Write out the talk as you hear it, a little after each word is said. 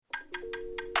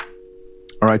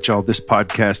All right, y'all, this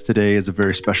podcast today is a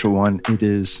very special one. It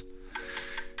is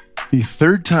the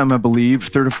third time, I believe,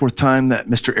 third or fourth time that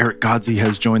Mr. Eric Godsey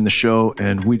has joined the show,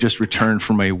 and we just returned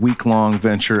from a week-long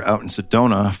venture out in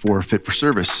Sedona for Fit for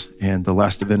Service. And the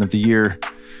last event of the year,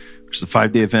 which is a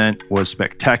 5-day event, was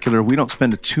spectacular. We don't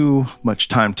spend too much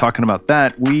time talking about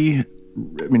that.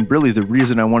 Really, the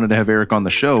reason I wanted to have Eric on the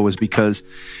show was because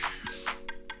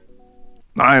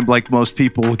I, like most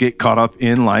people, get caught up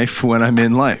in life when I'm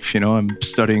in life. You know, I'm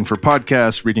studying for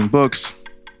podcasts, reading books,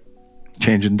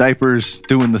 changing diapers,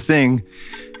 doing the thing,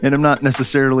 and I'm not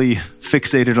necessarily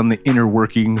fixated on the inner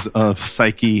workings of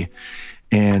psyche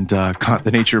and the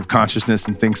nature of consciousness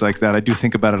and things like that. I do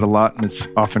think about it a lot, and it's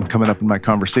often coming up in my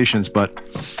conversations, but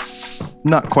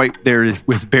not quite there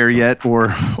with Bear yet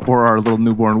or our little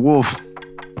newborn wolf.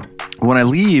 When I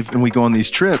leave and we go on these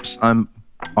trips, I'm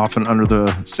often under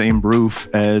the same roof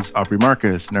as Aubrey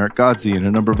Marcus and Eric Godsey and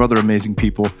a number of other amazing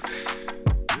people.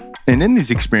 And in these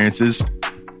experiences,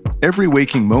 every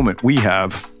waking moment we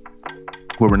have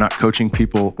where we're not coaching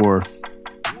people or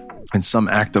in some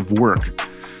act of work,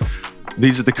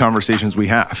 these are the conversations we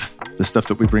have, the stuff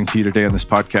that we bring to you today on this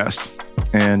podcast.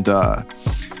 And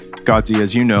Godsey,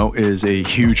 as you know, is a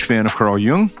huge fan of Carl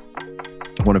Jung.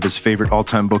 One of his favorite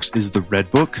all-time books is The Red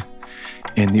Book.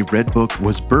 And The Red Book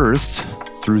was birthed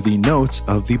through the notes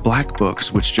of the Black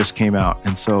Books, which just came out.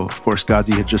 And so, of course,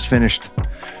 Godsey had just finished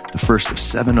the first of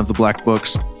 7 of the Black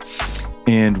Books.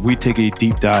 And we take a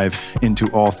deep dive into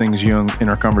all things Jung in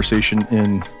our conversation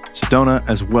in Sedona,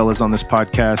 as well as on this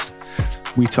podcast.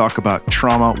 We talk about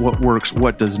trauma, what works,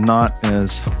 what does not,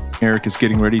 as Eric is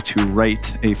getting ready to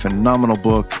write a phenomenal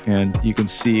book. And you can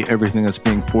see everything that's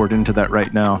being poured into that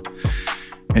right now.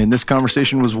 And this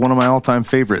conversation was one of my all-time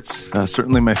favorites,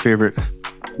 certainly my favorite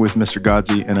with Mr.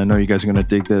 Godsey, and I know you guys are going to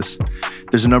dig this.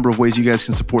 There's a number of ways you guys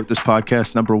can support this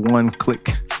podcast. Number 1,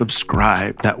 click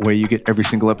subscribe. That way you get every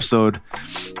single episode.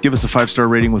 Give us a 5-star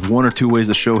rating with 1 or 2 ways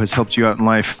the show has helped you out in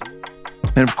life.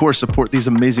 And of course, support these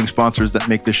amazing sponsors that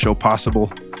make this show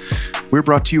possible. We're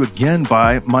brought to you again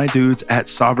by my dudes at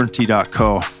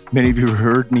Sovereignty.co. Many of you have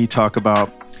heard me talk about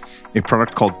a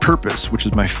product called Purpose, which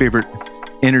is my favorite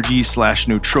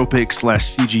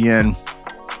energy/nootropic/CGN.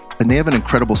 And they have an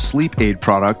incredible sleep aid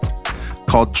product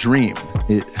called Dream.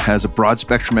 It has a broad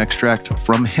spectrum extract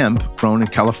from hemp grown in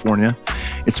California.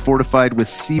 It's fortified with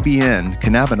CBN,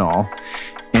 cannabinol,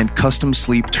 and custom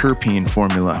sleep terpene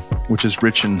formula, which is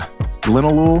rich in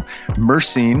linalool,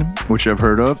 myrcene, which I've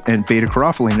heard of, and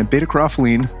beta-carotene. And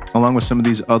beta-carotene, along with some of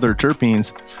these other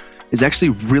terpenes, is actually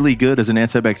really good as an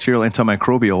antibacterial,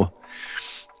 antimicrobial,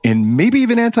 and maybe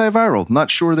even antiviral. Not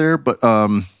sure there, but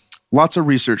lots of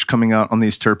research coming out on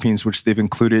these terpenes, which they've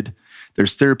included.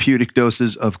 There's therapeutic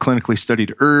doses of clinically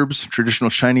studied herbs, traditional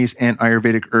Chinese and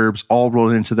Ayurvedic herbs, all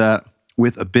rolled into that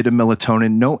with a bit of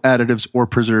melatonin, no additives or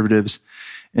preservatives,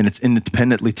 and it's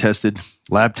independently tested,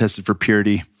 lab tested for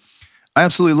purity. I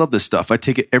absolutely love this stuff. I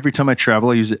take it every time I travel.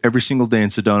 I use it every single day in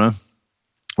Sedona,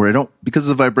 where I don't, because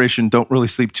of the vibration, don't really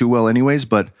sleep too well anyways,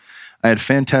 but I had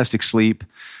fantastic sleep.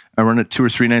 I run it 2 or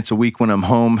 3 nights a week when I'm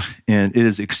home, and it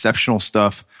is exceptional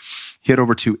stuff. Head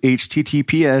over to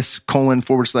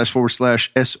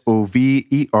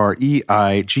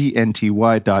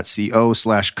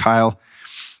https://sovereignty.co/Kyle,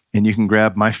 and you can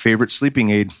grab my favorite sleeping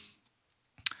aid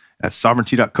at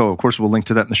Sovereignty.co. Of course, we'll link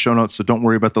to that in the show notes, so don't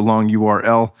worry about the long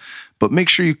URL, but make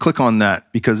sure you click on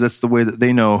that because that's the way that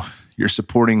they know you're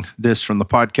supporting this from the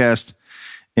podcast,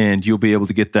 and you'll be able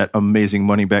to get that amazing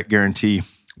money-back guarantee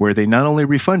where they not only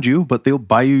refund you, but they'll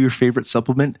buy you your favorite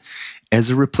supplement as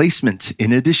a replacement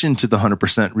in addition to the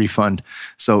 100% refund.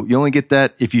 So you only get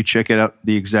that if you check it out,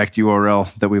 the exact URL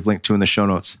that we've linked to in the show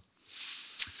notes.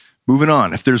 Moving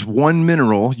on, if there's one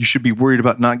mineral you should be worried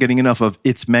about not getting enough of,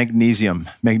 it's magnesium.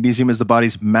 Magnesium is the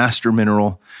body's master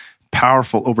mineral,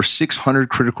 powerful, over 600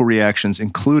 critical reactions,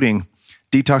 including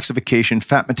detoxification,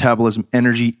 fat metabolism,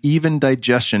 energy, even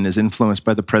digestion is influenced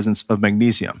by the presence of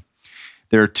magnesium.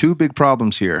 There are 2 big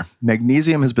problems here.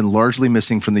 Magnesium has been largely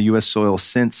missing from the U.S. soil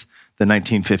since the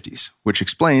 1950s, which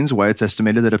explains why it's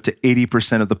estimated that up to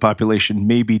 80% of the population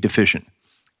may be deficient.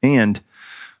 And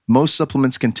most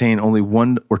supplements contain only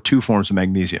 1 or 2 forms of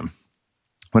magnesium,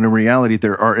 when in reality,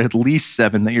 there are at least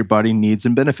 7 that your body needs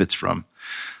and benefits from.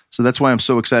 So that's why I'm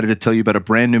so excited to tell you about a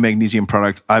brand new magnesium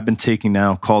product I've been taking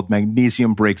now called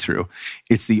Magnesium Breakthrough.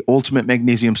 It's the ultimate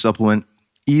magnesium supplement,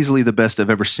 easily the best I've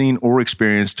ever seen or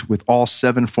experienced with all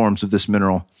 7 forms of this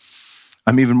mineral.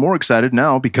 I'm even more excited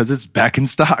now because it's back in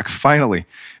stock, finally.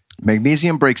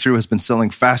 Magnesium Breakthrough has been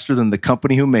selling faster than the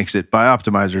company who makes it,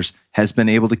 Bioptimizers, has been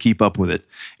able to keep up with it.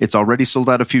 It's already sold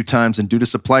out a few times, and due to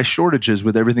supply shortages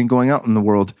with everything going out in the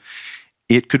world,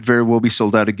 it could very well be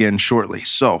sold out again shortly.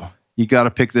 So you got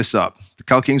to pick this up. The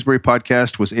Kyle Kingsbury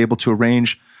podcast was able to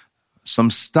arrange some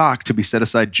stock to be set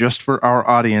aside just for our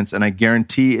audience, and I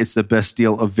guarantee it's the best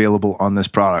deal available on this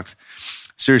product.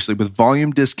 Seriously, with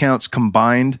volume discounts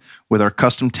combined with our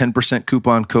custom 10%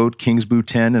 coupon code,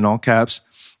 KINGSBOO10 in all caps,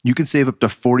 you can save up to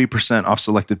 40% off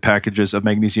selected packages of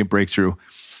Magnesium Breakthrough.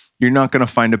 You're not going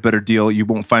to find a better deal. You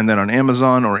won't find that on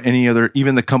Amazon or any other,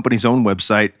 even the company's own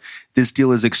website. This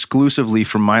deal is exclusively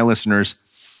for my listeners,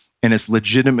 and it's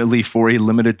legitimately for a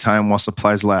limited time while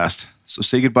supplies last. So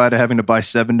say goodbye to having to buy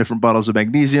 7 different bottles of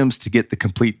magnesiums to get the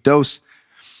complete dose.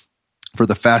 For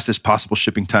the fastest possible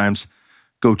shipping times,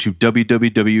 go to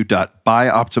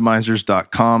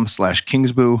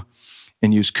www.buyoptimizers.com/Kingsboo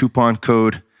and use coupon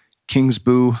code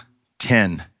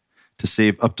KINGSBOO10 to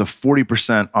save up to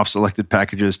 40% off selected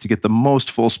packages to get the most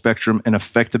full spectrum and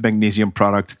effective magnesium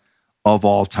product of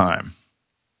all time.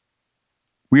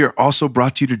 We are also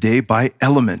brought to you today by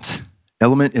Element.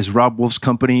 Element is Rob Wolf's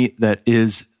company that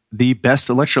is the best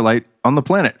electrolyte on the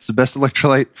planet. It's the best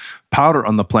electrolyte powder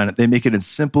on the planet. They make it in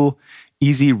simple,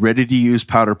 easy, ready-to-use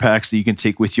powder packs that you can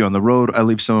take with you on the road. I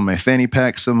leave some in my fanny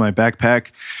pack, some in my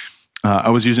backpack. I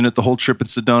was using it the whole trip in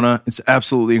Sedona. It's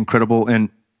absolutely incredible. And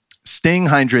staying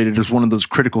hydrated is one of those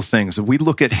critical things. If we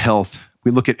look at health,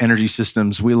 we look at energy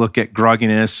systems, we look at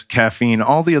grogginess, caffeine,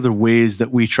 all the other ways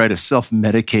that we try to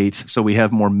self-medicate so we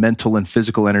have more mental and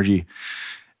physical energy.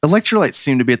 Electrolytes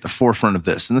seem to be at the forefront of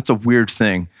this, and that's a weird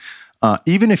thing.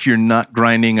 Even if you're not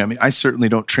grinding, I mean, I certainly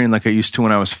don't train like I used to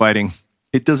when I was fighting.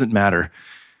 It doesn't matter.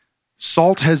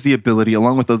 Salt has the ability,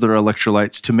 along with other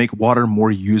electrolytes, to make water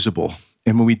more usable.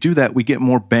 And when we do that, we get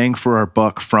more bang for our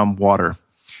buck from water.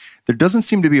 There doesn't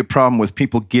seem to be a problem with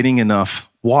people getting enough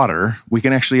water. We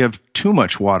can actually have too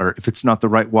much water if it's not the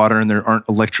right water and there aren't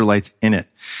electrolytes in it.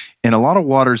 And a lot of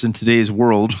waters in today's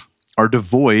world are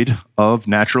devoid of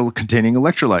natural containing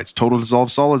electrolytes. Total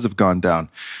dissolved solids have gone down.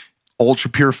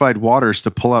 Ultra purified waters to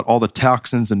pull out all the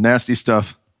toxins and nasty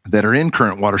stuff that are in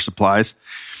current water supplies.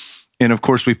 And of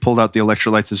course, we've pulled out the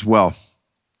electrolytes as well.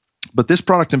 But this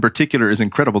product in particular is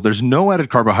incredible. There's no added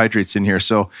carbohydrates in here.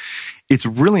 So it's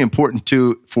really important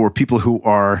for people who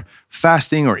are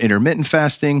fasting or intermittent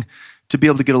fasting to be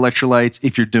able to get electrolytes.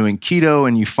 If you're doing keto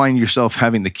and you find yourself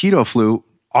having the keto flu,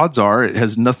 odds are it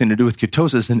has nothing to do with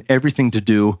ketosis and everything to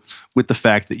do with the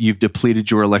fact that you've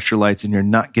depleted your electrolytes and you're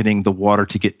not getting the water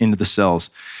to get into the cells.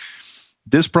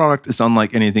 This product is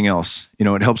unlike anything else. You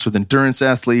know, it helps with endurance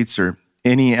athletes or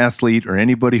any athlete or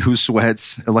anybody who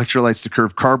sweats, electrolytes to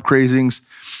curb carb cravings,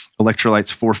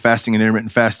 electrolytes for fasting and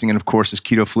intermittent fasting, and of course, is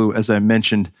keto flu, as I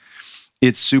mentioned.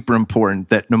 It's super important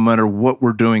that no matter what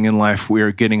we're doing in life, we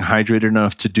are getting hydrated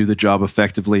enough to do the job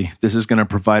effectively. This is going to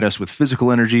provide us with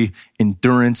physical energy,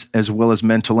 endurance, as well as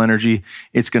mental energy.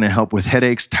 It's going to help with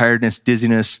headaches, tiredness,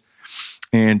 dizziness,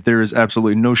 and there is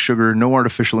absolutely no sugar, no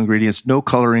artificial ingredients, no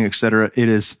coloring, etc. It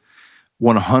is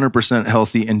 100%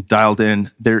 healthy and dialed in.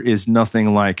 There is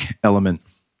nothing like Element.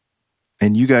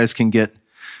 And you guys can get a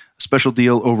special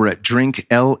deal over at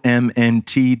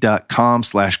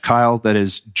drinklmnt.com/Kyle. That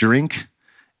is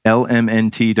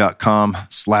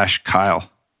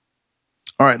drinklmnt.com/Kyle.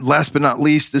 All right, last but not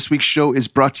least, this week's show is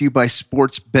brought to you by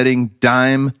Sports Betting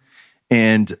Dime.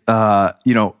 And,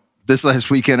 this last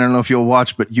weekend, I don't know if you'll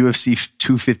watch, but UFC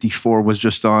 254 was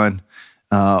just on.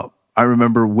 I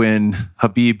remember when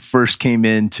Khabib first came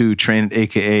in to train at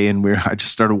AKA, and I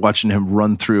just started watching him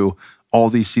run through all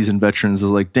these seasoned veterans. I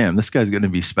was like, damn, this guy's going to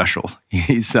be special.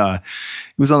 He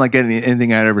was unlike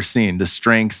anything I'd ever seen. The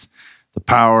strength, the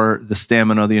power, the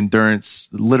stamina, the endurance.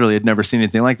 Literally, I'd never seen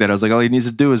anything like that. I was like, all he needs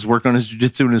to do is work on his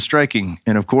jiu-jitsu and his striking.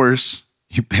 And of course,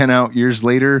 you pan out years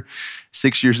later,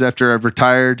 6 years after I've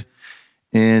retired,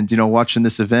 and watching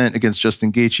this event against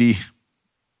Justin Gaethje,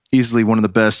 easily one of the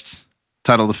best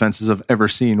title defenses I've ever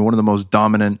seen, one of the most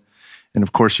dominant. And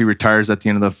of course, he retires at the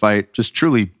end of the fight. Just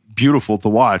truly beautiful to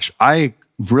watch. I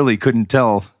really couldn't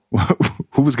tell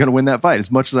who was going to win that fight. As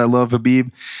much as I love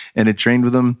Khabib and had trained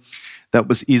with him, that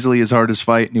was easily his hardest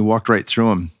fight, and he walked right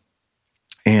through him.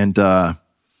 And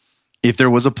if there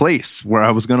was a place where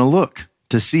I was going to look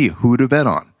to see who to bet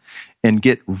on and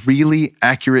get really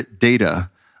accurate data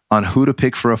on who to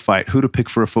pick for a fight, who to pick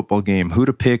for a football game, who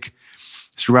to pick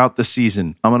throughout the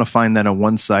season, I'm going to find that on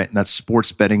one site, and that's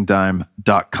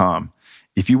sportsbettingdime.com.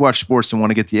 If you watch sports and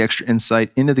want to get the extra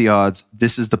insight into the odds,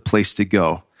 this is the place to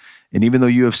go. And even though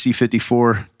UFC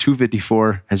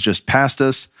 254 has just passed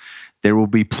us, there will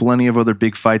be plenty of other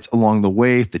big fights along the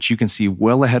way that you can see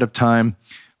well ahead of time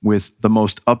with the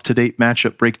most up-to-date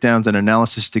matchup breakdowns and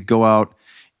analysis to go out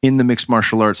in the Mixed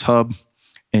Martial Arts Hub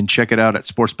and check it out at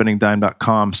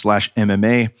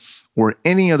sportsbettingdime.com/MMA. or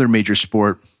any other major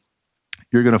sport,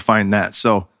 you're going to find that.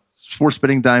 So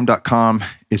sportsbettingdime.com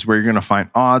is where you're going to find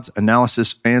odds,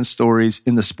 analysis, and stories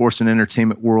in the sports and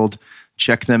entertainment world.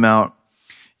 Check them out.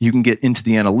 You can get into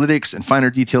the analytics and finer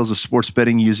details of sports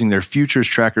betting using their futures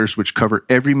trackers, which cover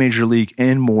every major league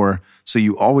and more, so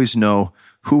you always know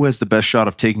who has the best shot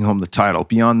of taking home the title.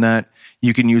 Beyond that,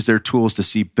 you can use their tools to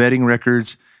see betting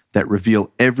records that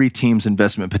reveal every team's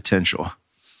investment potential.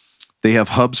 They have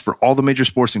hubs for all the major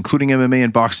sports, including MMA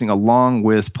and boxing, along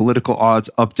with political odds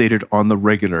updated on the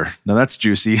regular. Now that's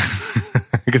juicy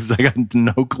because I got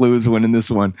no clues winning this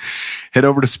one. Head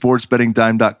over to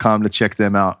sportsbettingdime.com to check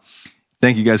them out.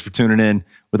 Thank you guys for tuning in.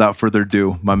 Without further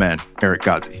ado, my man, Eric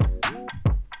Godsey.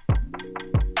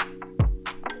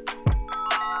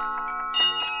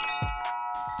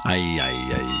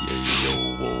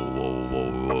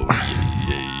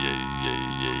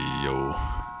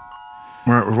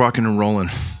 We're rocking and rolling.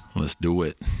 Let's do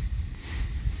it.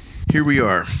 Here we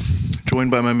are,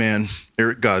 joined by my man,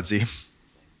 Eric Godsey,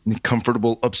 in the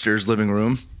comfortable upstairs living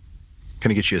room. Can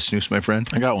I get you a snooze, my friend?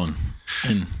 I got one.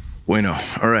 Bueno.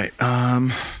 All right.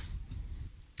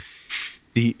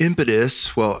 The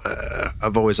impetus,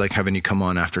 I've always liked having you come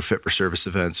on after Fit for Service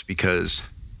events because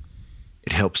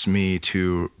it helps me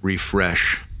to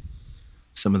refresh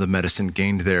some of the medicine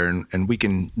gained there. And we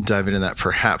can dive into that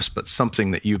perhaps, but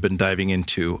something that you've been diving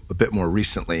into a bit more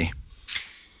recently.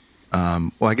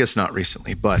 I guess not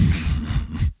recently, but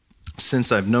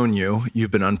since I've known you,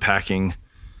 you've been unpacking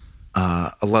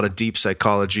a lot of deep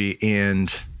psychology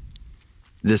and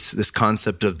this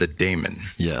concept of the daemon.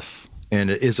 Yes. And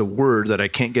it is a word that I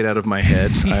can't get out of my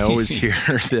head. I always hear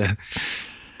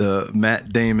the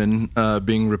Matt Damon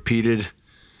being repeated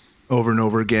over and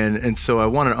over again. And so I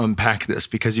want to unpack this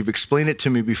because you've explained it to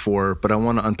me before, but I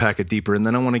want to unpack it deeper. And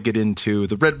then I want to get into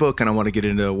the red book and I want to get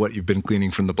into what you've been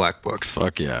gleaning from the black books.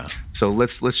 Fuck yeah. So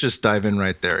let's just dive in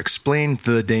right there. Explain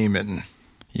the daemon.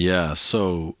 Yeah.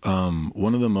 So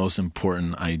one of the most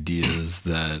important ideas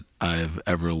that I've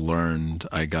ever learned,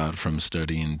 I got from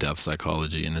studying depth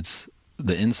psychology. And it's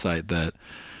the insight that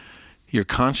your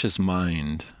conscious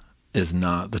mind is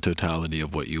not the totality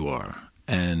of what you are.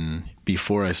 And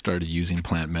before I started using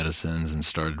plant medicines and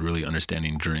started really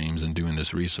understanding dreams and doing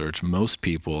this research, most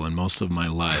people and most of my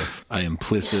life, I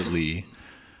implicitly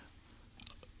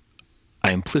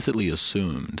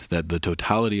assumed that the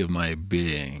totality of my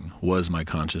being was my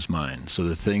conscious mind. So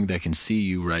the thing that can see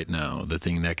you right now, the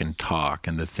thing that can talk,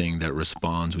 and the thing that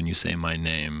responds when you say my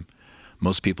name,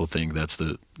 most people think that's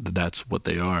what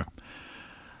they are.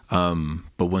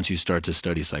 But once you start to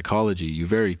study psychology, you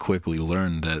very quickly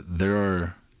learn that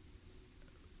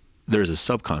there's a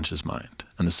subconscious mind.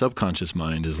 And the subconscious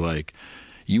mind is like,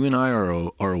 you and I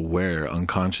are aware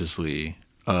unconsciously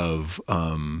of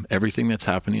everything that's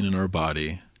happening in our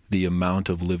body, the amount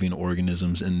of living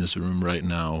organisms in this room right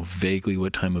now, vaguely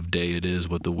what time of day it is,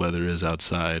 what the weather is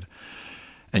outside.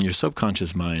 And your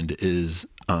subconscious mind is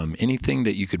anything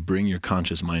that you could bring your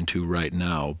conscious mind to right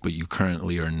now, but you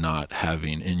currently are not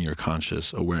having in your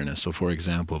conscious awareness. So for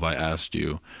example, if I asked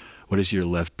you, what does your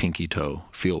left pinky toe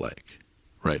feel like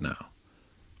right now?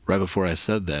 Right before I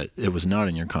said that, it was not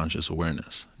in your conscious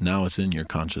awareness. Now it's in your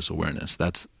conscious awareness.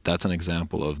 That's an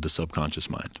example of the subconscious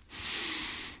mind.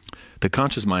 The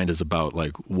conscious mind is about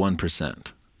like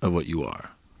 1% of what you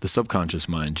are. The subconscious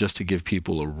mind, just to give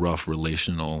people a rough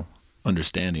relational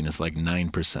understanding, is like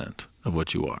 9% of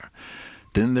what you are.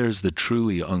 Then there's the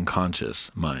truly unconscious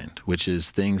mind, which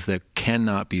is things that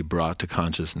cannot be brought to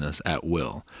consciousness at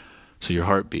will. So your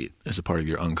heartbeat is a part of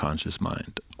your unconscious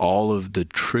mind. All of the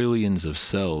trillions of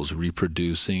cells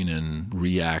reproducing and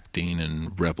reacting and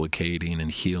replicating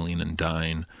and healing and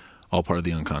dying, all part of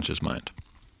the unconscious mind.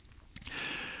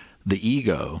 The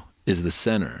ego is the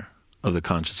center of the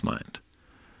conscious mind.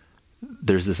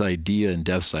 There's this idea in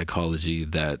depth psychology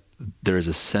that there is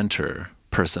a center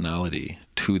personality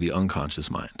to the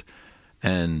unconscious mind.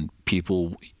 And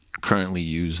people currently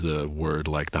use the word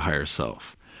like the higher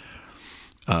self.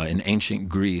 In ancient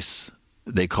Greece,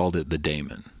 they called it the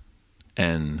daemon.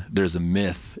 And there's a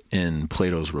myth in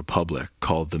Plato's Republic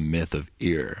called the myth of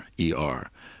Er.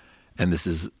 And this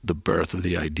is the birth of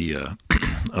the idea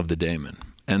of the daemon.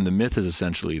 And the myth is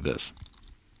essentially this.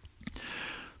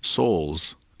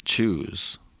 Souls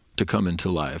choose to come into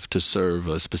life to serve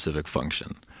a specific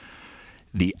function.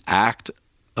 The act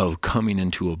of coming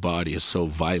into a body is so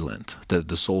violent that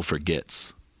the soul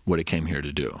forgets what it came here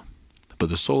to do. But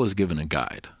the soul is given a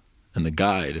guide, and the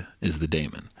guide is the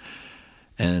daemon.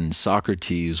 And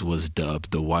Socrates was dubbed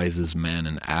the wisest man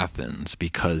in Athens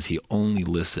because he only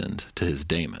listened to his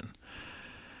daemon.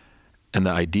 And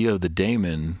the idea of the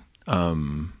daemon,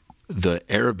 the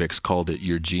Arabics called it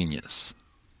your genius,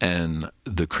 and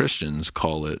the Christians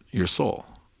call it your soul.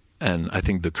 And I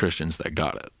think the Christians that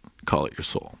got it call it your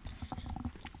soul.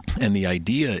 And the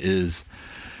idea is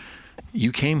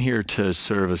you came here to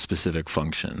serve a specific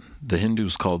function. The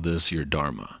Hindus called this your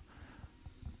dharma.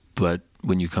 But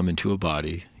when you come into a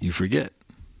body, you forget.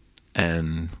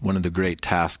 And one of the great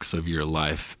tasks of your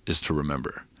life is to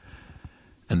remember.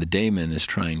 And the daemon is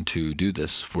trying to do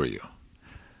this for you.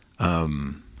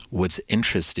 What's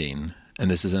interesting,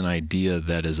 and this is an idea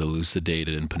that is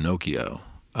elucidated in Pinocchio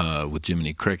with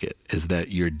Jiminy Cricket, is that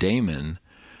your daemon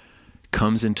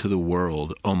comes into the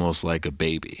world almost like a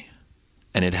baby,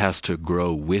 and it has to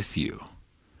grow with you.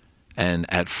 And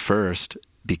at first,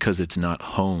 because it's not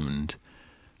honed,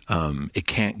 it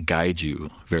can't guide you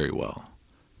very well.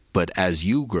 But as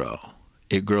you grow,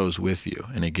 it grows with you,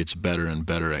 and it gets better and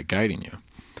better at guiding you.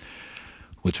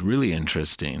 What's really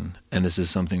interesting, and this is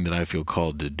something that I feel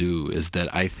called to do, is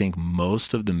that I think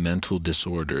most of the mental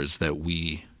disorders that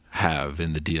we have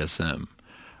in the DSM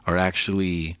are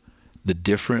actually the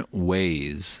different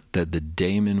ways that the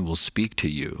daemon will speak to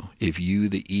you if you,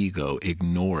 the ego,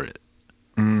 ignore it.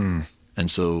 And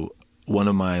so one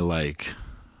of my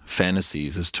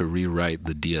fantasies is to rewrite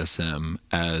the DSM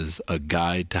as a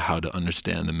guide to how to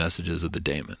understand the messages of the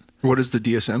daemon. What is the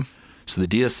DSM? So the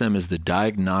DSM is the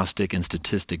Diagnostic and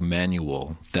Statistic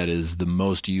Manual that is the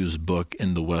most used book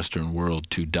in the Western world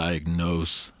to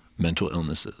diagnose mental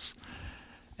illnesses.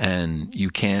 And you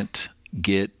can't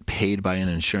get paid by an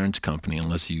insurance company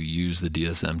unless you use the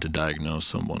DSM to diagnose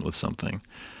someone with something.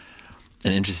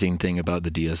 An interesting thing about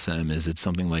the DSM is it's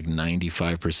something like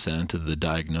 95% of the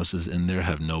diagnoses in there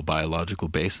have no biological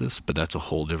basis, but that's a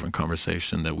whole different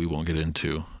conversation that we won't get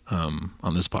into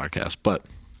on this podcast. But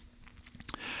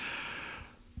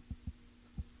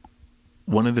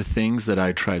one of the things that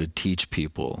I try to teach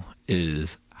people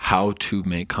is how to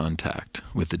make contact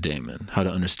with the daemon, how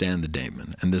to understand the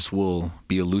daemon. And this will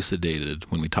be elucidated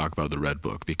when we talk about the Red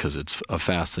Book, because it's a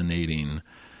fascinating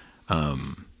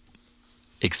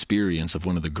experience of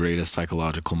one of the greatest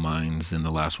psychological minds in the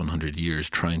last 100 years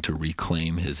trying to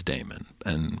reclaim his daemon.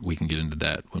 And we can get into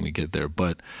that when we get there.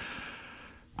 But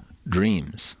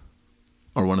dreams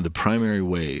are one of the primary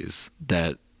ways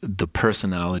that the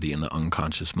personality in the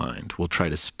unconscious mind will try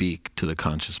to speak to the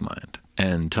conscious mind.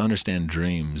 And to understand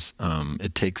dreams,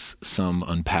 it takes some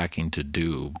unpacking to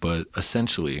do, but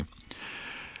essentially,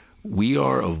 we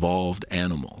are evolved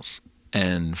animals.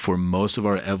 And for most of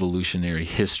our evolutionary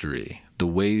history, the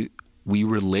way we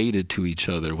related to each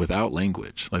other without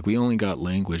language, we only got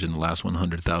language in the last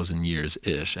 100,000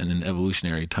 years-ish, and in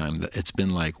evolutionary time, it's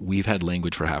been we've had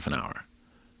language for half an hour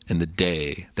in the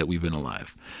day that we've been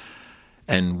alive.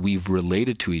 And we've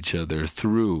related to each other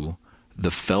through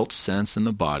the felt sense in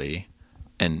the body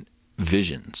and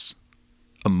visions,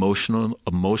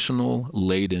 emotional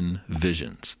laden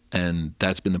visions. And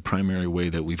that's been the primary way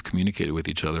that we've communicated with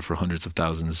each other for hundreds of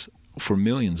thousands, for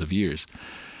millions of years.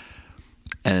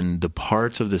 And the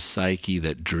part of the psyche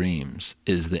that dreams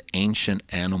is the ancient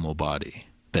animal body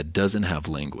that doesn't have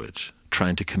language,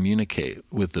 trying to communicate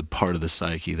with the part of the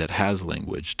psyche that has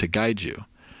language to guide you.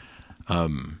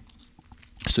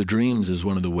 So dreams is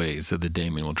one of the ways that the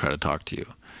daemon will try to talk to you.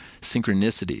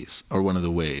 Synchronicities are one of the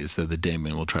ways that the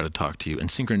daemon will try to talk to you. And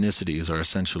synchronicities are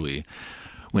essentially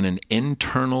when an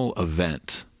internal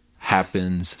event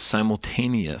happens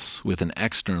simultaneous with an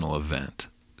external event,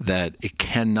 that it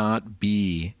cannot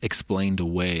be explained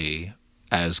away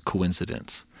as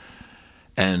coincidence.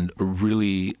 And a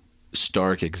really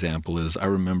stark example is, I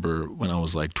remember when I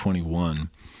was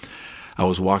 21, I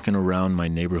was walking around my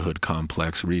neighborhood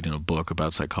complex reading a book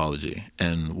about psychology,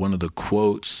 and one of the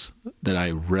quotes that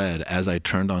I read as I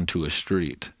turned onto a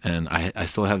street, and I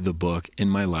still have the book in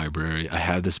my library. I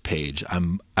have this page.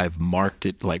 I've marked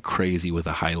it like crazy with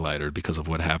a highlighter because of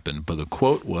what happened, but the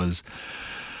quote was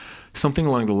something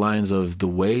along the lines of, the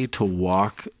way to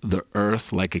walk the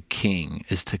earth like a king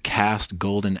is to cast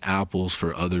golden apples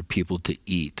for other people to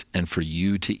eat, and for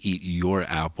you to eat your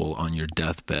apple on your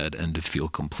deathbed and to feel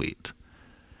complete.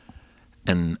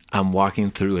 And I'm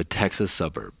walking through a Texas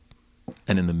suburb,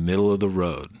 and in the middle of the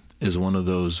road is one of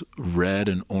those red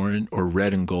and orange or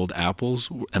red and gold apples,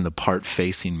 and the part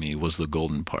facing me was the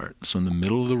golden part. So in the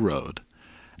middle of the road,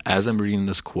 as I'm reading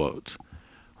this quote,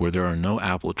 where there are no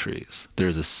apple trees,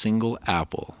 there's a single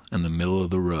apple in the middle of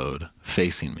the road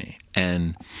facing me.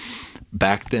 And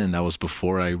back then, that was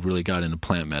before I really got into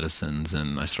plant medicines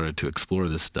and I started to explore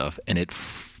this stuff, and it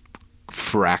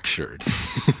fractured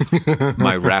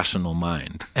my rational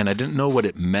mind. And I didn't know what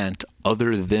it meant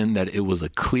other than that it was a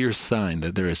clear sign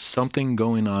that there is something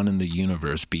going on in the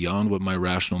universe beyond what my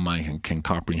rational mind can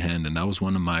comprehend. And that was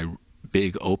one of my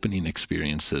big opening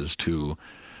experiences to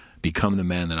become the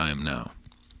man that I am now.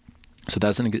 So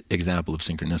that's an example of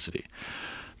synchronicity.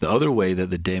 The other way that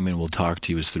the daemon will talk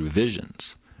to you is through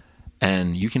visions.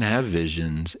 And you can have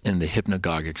visions in the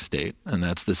hypnagogic state, and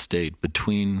that's the state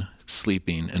between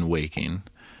sleeping and waking.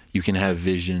 You can have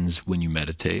visions when you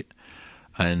meditate.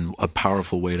 And a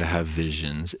powerful way to have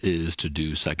visions is to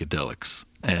do psychedelics.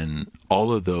 And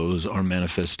all of those are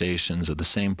manifestations of the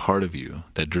same part of you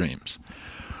that dreams.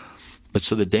 But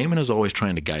so the daemon is always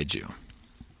trying to guide you.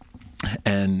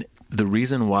 And the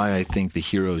reason why I think the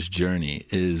hero's journey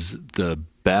is the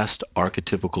best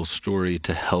archetypical story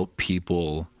to help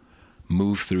people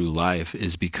move through life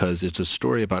is because it's a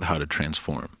story about how to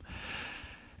transform.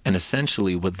 And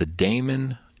essentially what the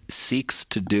daemon seeks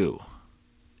to do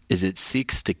is it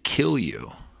seeks to kill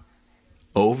you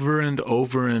over and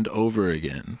over and over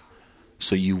again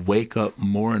so you wake up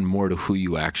more and more to who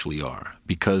you actually are.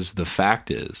 Because the fact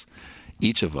is,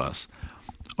 each of us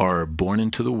are born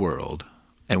into the world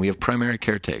and we have primary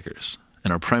caretakers.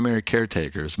 And our primary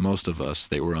caretakers, most of us,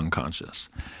 they were unconscious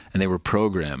and they were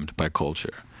programmed by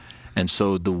culture. And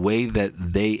so the way that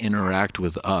they interact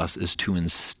with us is to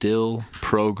instill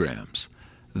programs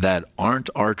that aren't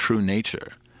our true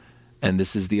nature. And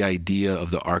this is the idea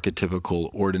of the archetypical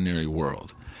ordinary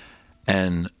world.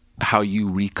 And how you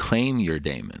reclaim your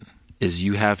daemon is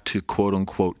you have to, quote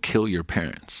unquote, kill your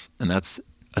parents. And that's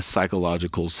a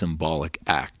psychological, symbolic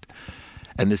act.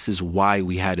 And this is why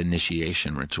we had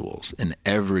initiation rituals in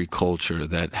every culture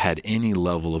that had any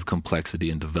level of complexity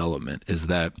and development, is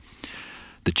that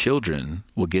the children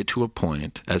will get to a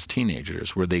point as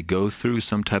teenagers where they go through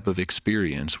some type of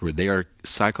experience where they are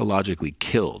psychologically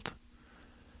killed.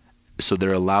 So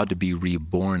they're allowed to be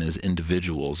reborn as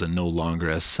individuals and no longer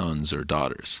as sons or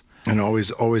daughters. And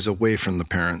always away from the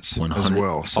parents as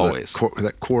well. So always.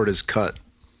 That cord is cut.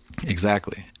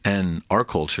 Exactly. And our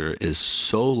culture is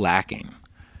so lacking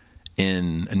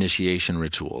in initiation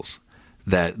rituals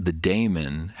that the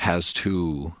daemon has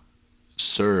to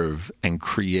serve and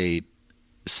create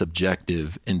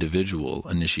subjective individual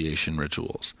initiation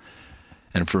rituals.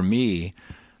 And for me,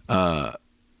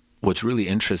 what's really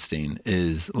interesting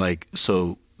is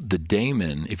so the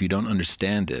daemon, if you don't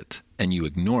understand it and you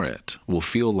ignore it, will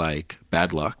feel like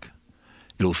bad luck.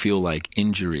 It'll feel like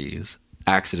injuries,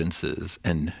 accidents,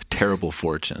 and terrible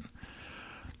fortune.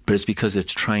 But it's because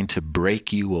it's trying to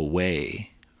break you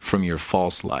away from your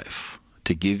false life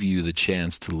to give you the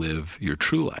chance to live your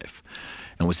true life.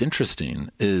 And what's interesting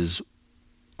is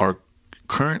our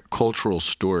current cultural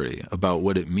story about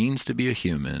what it means to be a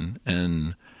human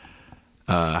and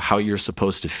how you're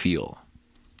supposed to feel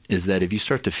is that if you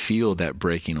start to feel that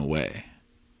breaking away,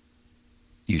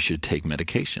 you should take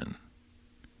medication.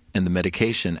 And the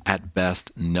medication at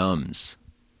best numbs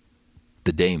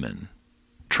the daemon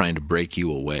trying to break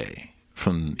you away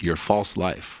from your false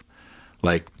life.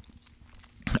 Like,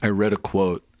 I read a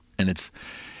quote, and it's,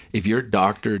 if your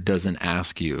doctor doesn't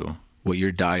ask you what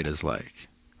your diet is like,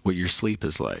 what your sleep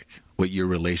is like, what your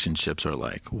relationships are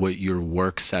like, what your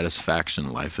work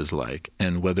satisfaction life is like,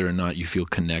 and whether or not you feel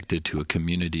connected to a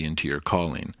community and to your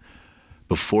calling,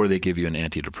 before they give you an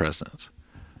antidepressant,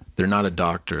 they're not a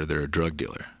doctor, they're a drug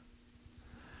dealer.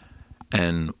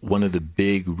 And one of the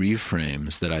big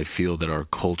reframes that I feel that our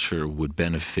culture would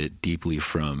benefit deeply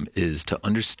from is to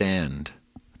understand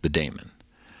the daemon,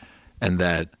 and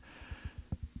that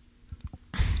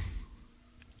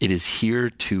it is here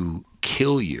to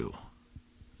kill you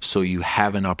so you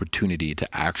have an opportunity to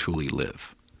actually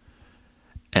live.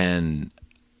 And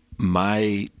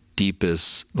my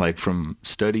deepest, from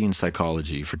studying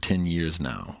psychology for 10 years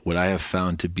now, what I have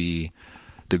found to be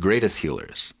the greatest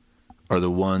healers are the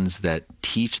ones that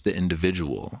teach the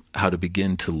individual how to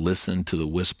begin to listen to the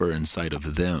whisper inside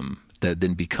of them that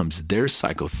then becomes their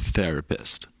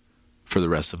psychotherapist for the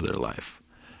rest of their life.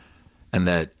 And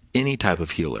that any type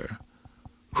of healer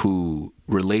who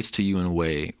relates to you in a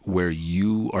way where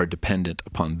you are dependent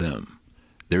upon them,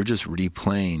 they're just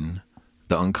replaying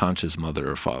the unconscious mother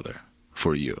or father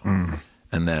for you.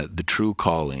 And that the true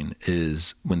calling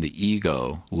is when the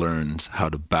ego learns how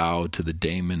to bow to the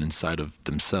daemon inside of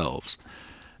themselves.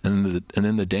 And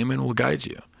then the daemon will guide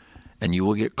you. And you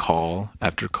will get call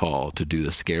after call to do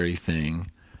the scary thing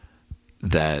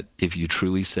that, if you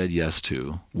truly said yes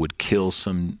to, would kill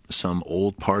some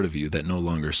old part of you that no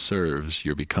longer serves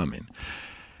your becoming.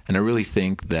 And I really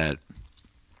think that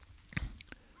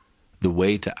the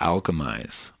way to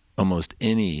alchemize almost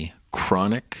any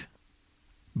chronic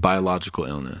biological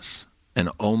illness and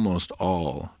almost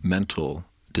all mental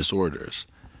disorders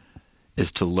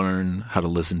is to learn how to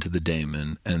listen to the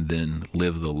daemon and then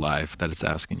live the life that it's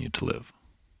asking you to live.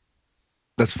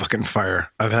 That's fucking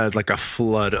fire. I've had like a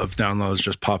flood of downloads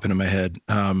just pop into my head.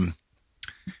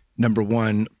 Number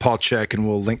one, Paul Chek, and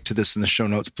we'll link to this in the show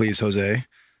notes, please, Jose.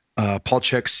 Paul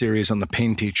Chek's series on the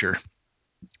pain teacher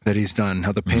that he's done,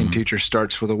 how the pain teacher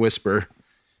starts with a whisper,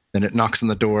 then it knocks on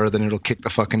the door, then it'll kick the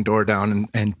fucking door down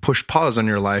and push pause on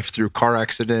your life through car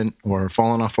accident or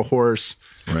falling off a horse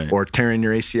or tearing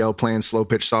your ACL playing slow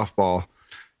pitch softball,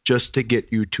 just to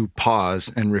get you to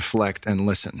pause and reflect and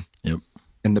listen. Yep.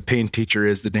 And the pain teacher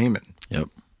is the daemon. Yep.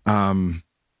 And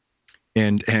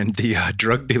the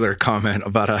drug dealer comment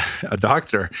about a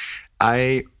doctor,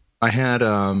 I had,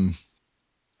 I'm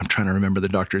trying to remember the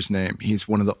doctor's name. He's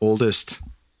one of the oldest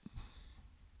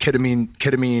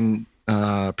ketamine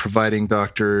providing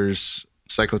doctors,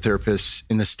 psychotherapists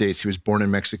in the States. He was born in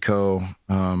Mexico.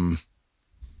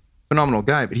 Phenomenal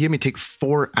guy, but he had me take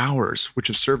 4 hours, which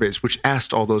of surveys, which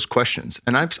asked all those questions.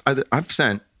 And I've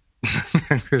sent,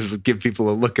 give people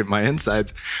a look at my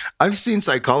insides. I've seen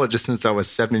psychologists since I was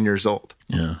 7 years old.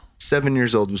 Yeah. 7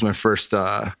 years old was my first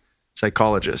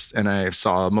psychologist, and I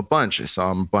saw him a bunch. I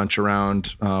saw him a bunch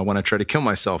around when I tried to kill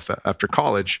myself after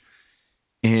college.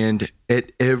 And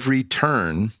at every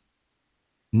turn,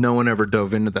 no one ever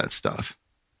dove into that stuff.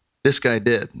 This guy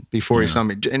did before he saw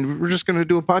me. And we're just going to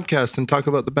do a podcast and talk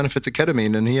about the benefits of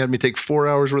ketamine. And he had me take 4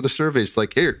 hours worth of surveys.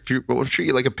 Like, here, we'll treat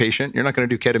you like a patient. You're not going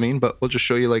to do ketamine, but we'll just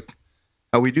show you like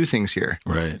how we do things here.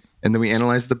 Right. And then we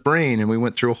analyzed the brain and we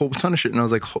went through a whole ton of shit. And I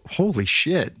was like, holy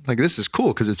shit. Like, this is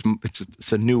cool because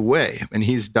it's a new way. And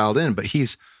he's dialed in, but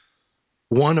he's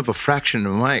one of a fraction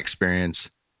of my experience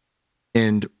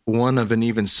and one of an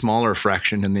even smaller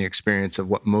fraction in the experience of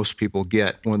what most people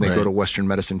get when they go to Western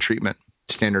medicine treatment,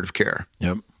 standard of care.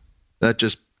 Yep. That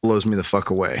just blows me the fuck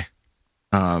away.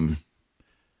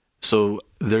 So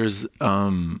there's,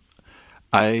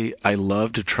 I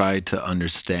love to try to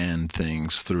understand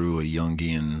things through a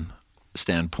Jungian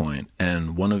standpoint.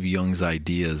 And one of Jung's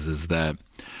ideas is that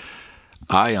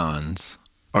ions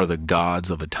are the gods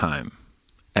of a time.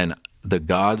 And the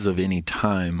gods of any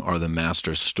time are the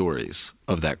master stories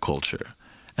of that culture.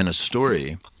 And a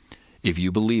story, if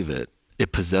you believe it,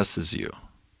 it possesses you.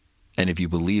 And if you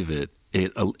believe it,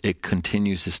 it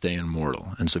continues to stay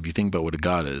immortal. And so if you think about what a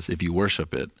god is, if you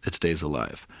worship it, it stays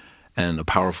alive. And a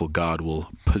powerful God will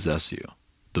possess you.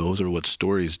 Those are what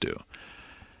stories do.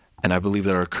 And I believe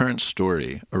that our current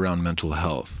story around mental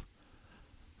health,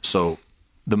 so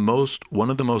one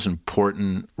of the most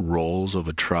important roles of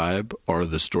a tribe are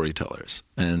the storytellers.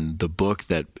 And the book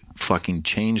that fucking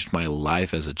changed my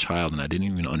life as a child, and I didn't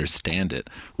even understand it,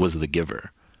 was The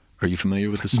Giver. Are you familiar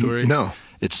with the story? No.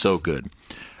 It's so good.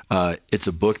 It's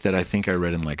a book that I think I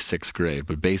read in like 6th grade,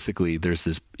 but basically there's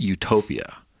this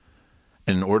utopia.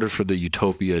 And in order for the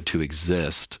utopia to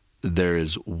exist, there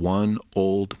is one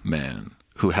old man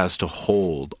who has to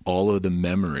hold all of the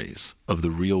memories of the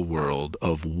real world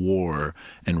of war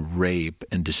and rape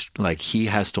and he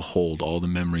has to hold all the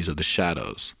memories of the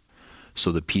shadows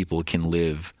so that people can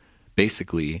live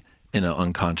basically in an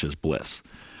unconscious bliss.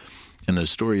 And the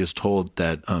story is told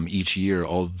that each year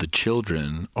all of the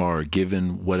children are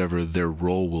given whatever their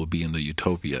role will be in the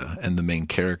utopia. And the main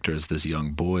character is this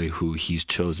young boy who he's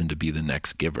chosen to be the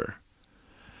next giver.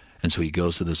 And so he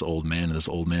goes to this old man, and this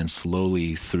old man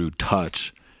slowly, through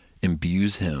touch,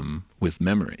 imbues him with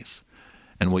memories.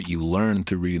 And what you learn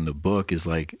through reading the book is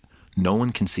like, no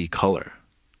one can see color.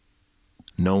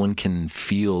 No one can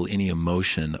feel any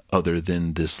emotion other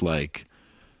than this like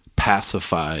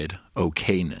pacified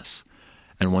okayness.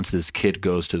 And once this kid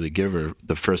goes to the giver,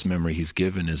 the first memory he's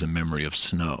given is a memory of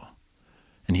snow.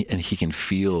 And he can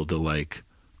feel the like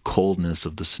coldness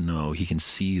of the snow. He can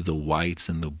see the whites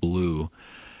and the blue.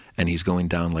 And he's going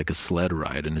down like a sled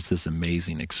ride, and it's this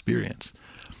amazing experience.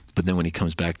 But then when he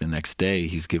comes back the next day,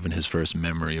 he's given his first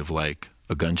memory of like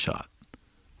a gunshot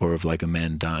or of like a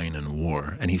man dying in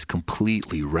war, and he's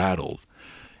completely rattled.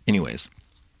 Anyways,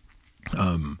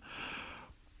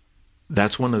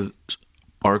 that's one of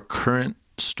our current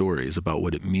stories about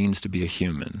what it means to be a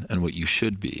human and what you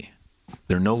should be.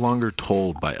 They're no longer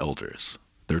told by elders.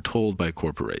 They're told by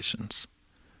corporations.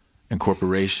 And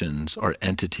corporations are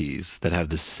entities that have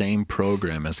the same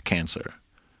program as cancer,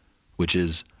 which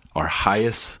is our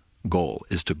highest goal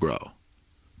is to grow.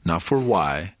 Not for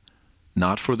why,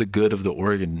 not for the good of the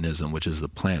organism, which is the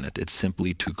planet. It's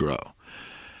simply to grow.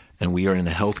 And we are in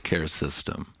a healthcare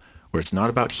system where it's not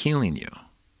about healing you,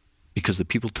 because the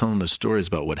people telling the stories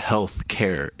about what health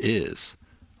care is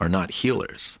are not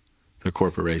healers. They're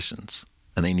corporations.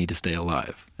 and they need to stay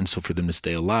alive. And so for them to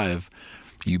stay alive,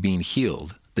 you being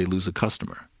healed, they lose a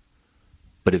customer.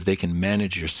 But if they can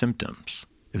manage your symptoms,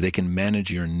 if they can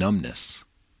manage your numbness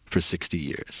for 60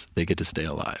 years, they get to stay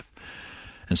alive.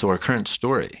 And so our current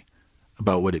story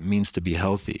about what it means to be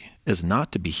healthy is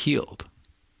not to be healed.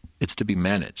 It's to be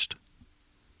managed.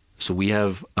 So we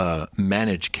have a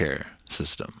managed care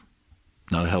system,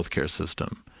 not a healthcare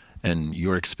system. And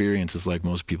your experience is like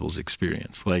most people's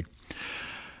experience. Like,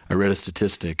 I read a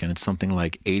statistic, and it's something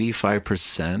like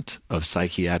 85% of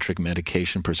psychiatric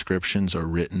medication prescriptions are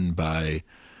written by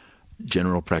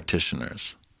general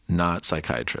practitioners, not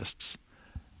psychiatrists.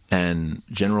 And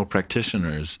general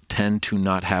practitioners tend to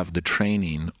not have the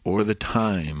training or the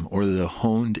time or the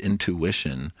honed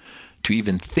intuition to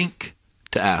even think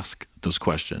to ask those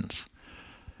questions.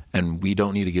 And we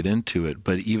don't need to get into it,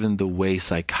 but even the way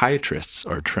psychiatrists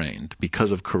are trained,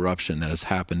 because of corruption that has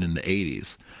happened in the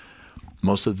 80s,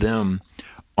 most of them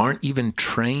aren't even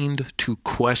trained to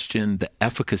question the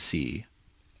efficacy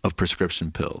of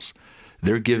prescription pills.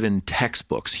 They're given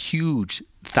textbooks, huge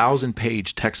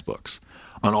 1,000-page textbooks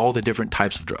on all the different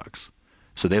types of drugs.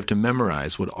 So they have to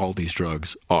memorize what all these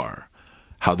drugs are,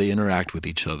 how they interact with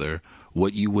each other,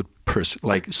 what you would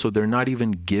so they're not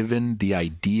even given the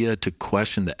idea to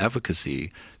question the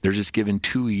efficacy. They're just given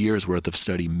 2 years worth of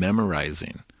study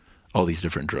memorizing all these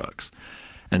different drugs.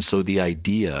 And so the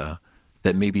idea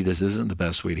that maybe this isn't the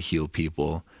best way to heal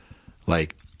people,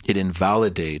 like, it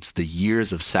invalidates the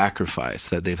years of sacrifice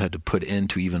that they've had to put in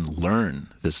to even learn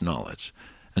this knowledge.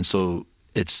 And so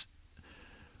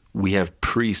we have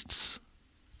priests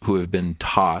who have been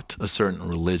taught a certain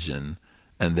religion,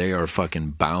 and they are fucking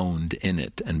bound in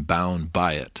it and bound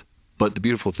by it. But the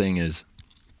beautiful thing is,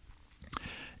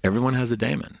 everyone has a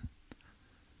daemon.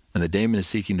 And the daemon is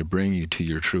seeking to bring you to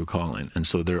your true calling. And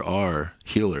so there are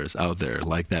healers out there,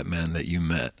 like that man that you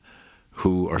met,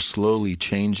 who are slowly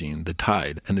changing the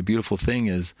tide. And the beautiful thing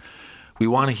is, we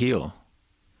want to heal.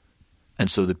 And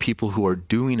so the people who are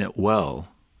doing it well,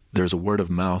 there's a word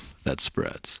of mouth that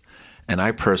spreads. And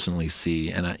I personally see,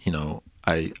 and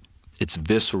it's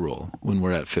visceral when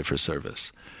we're at Fit for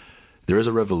Service. There is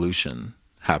a revolution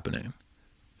happening,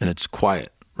 and it's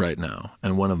quiet right now.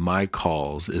 And one of my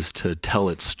calls is to tell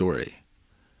its story.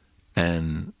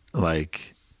 And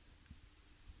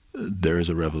there is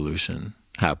a revolution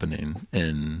happening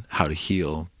in how to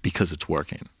heal because it's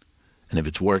working. And if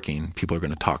it's working, people are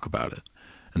going to talk about it.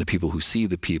 And the people who see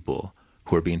the people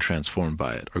who are being transformed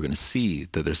by it are going to see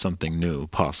that there's something new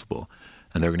possible,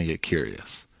 and they're going to get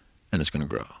curious, and it's going to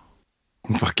grow.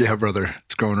 Fuck yeah, brother.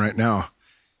 It's growing right now.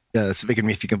 Yeah, that's making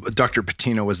me think of Dr.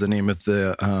 Patino was the name of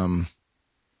the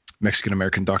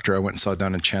Mexican-American doctor I went and saw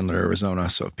down in Chandler, Arizona.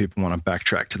 So if people want to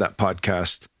backtrack to that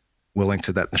podcast, we'll link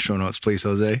to that in the show notes, please,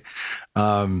 Jose.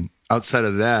 Outside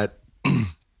of that,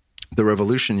 the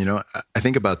revolution, I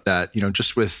think about that,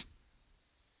 just with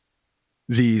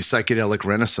the psychedelic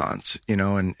renaissance,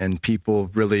 and people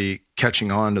really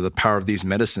catching on to the power of these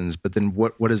medicines. But then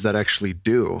what does that actually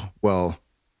do? Well,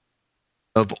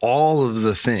 of all of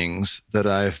the things that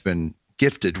I've been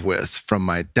gifted with from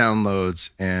my downloads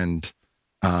and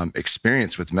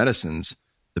experience with medicines,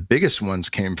 the biggest ones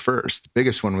came first. The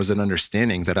biggest one was an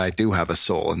understanding that I do have a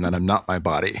soul and that I'm not my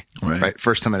body. Right?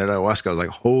 First time I did ayahuasca, I was like,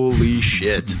 holy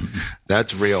shit,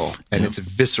 that's real. And it's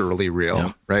viscerally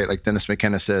real, right? Like Dennis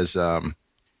McKenna says,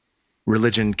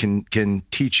 religion can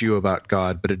teach you about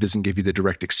God, but it doesn't give you the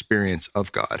direct experience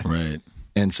of God. Right.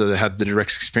 And so to have the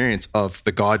direct experience of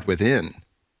the God within,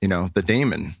 the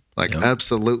daemon,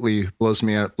 absolutely blew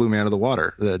me out of the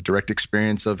water. The direct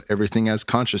experience of everything as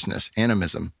consciousness,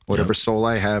 animism, whatever soul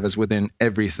I have is within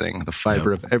everything, the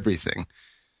fiber of everything.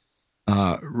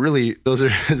 Really, those are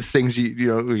the things we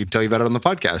can tell you about it on the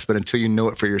podcast, but until you know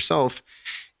it for yourself,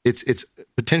 it's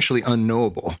potentially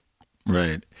unknowable.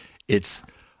 Right. It's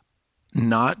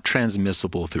not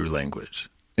transmissible through language.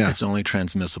 Yeah. It's only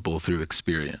transmissible through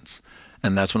experience.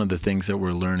 And that's one of the things that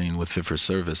we're learning with Fit for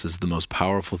Service is the most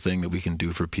powerful thing that we can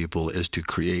do for people is to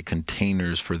create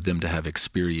containers for them to have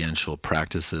experiential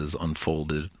practices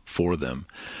unfolded for them.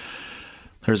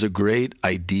 There's a great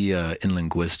idea in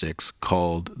linguistics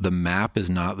called the map is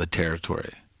not the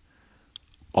territory.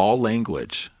 All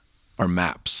language are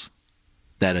maps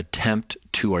that attempt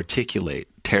to articulate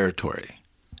territory.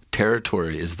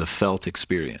 Territory is the felt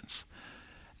experience.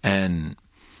 And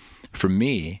for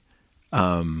me,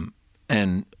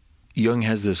 and Jung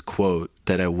has this quote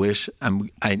that I wish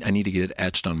I need to get it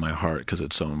etched on my heart because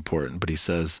it's so important. But he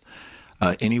says,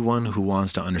 anyone who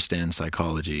wants to understand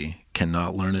psychology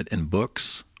cannot learn it in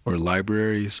books or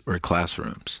libraries or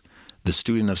classrooms. The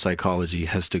student of psychology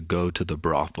has to go to the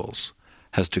brothels,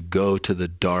 has to go to the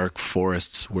dark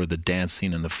forests where the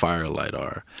dancing and the firelight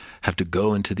are, have to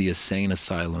go into the insane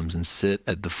asylums and sit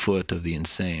at the foot of the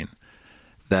insane,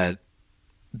 that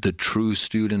the true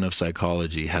student of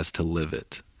psychology has to live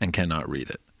it and cannot read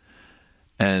it.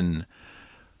 And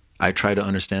I tried to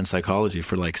understand psychology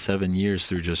for like 7 years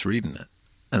through just reading it.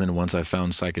 And then once I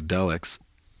found psychedelics,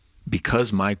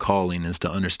 because my calling is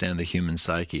to understand the human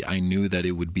psyche, I knew that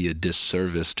it would be a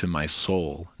disservice to my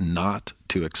soul not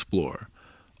to explore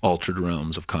altered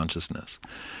realms of consciousness.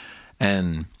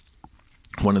 And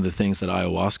one of the things that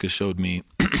ayahuasca showed me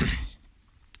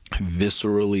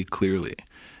viscerally clearly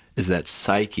is that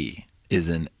psyche is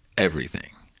in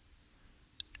everything.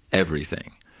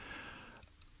 Everything.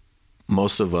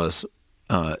 Most of us,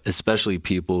 especially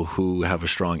people who have a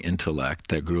strong intellect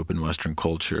that grew up in Western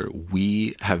culture,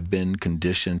 we have been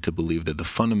conditioned to believe that the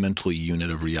fundamental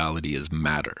unit of reality is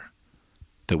matter,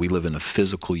 that we live in a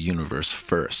physical universe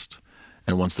first.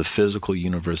 And once the physical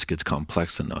universe gets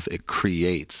complex enough, it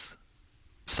creates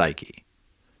psyche.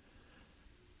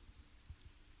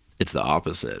 It's the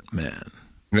opposite, man.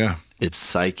 Yeah. It's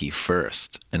psyche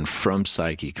first, and from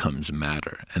psyche comes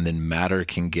matter. And then matter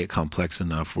can get complex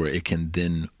enough where it can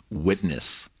then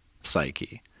witness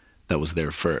psyche that was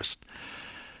there first.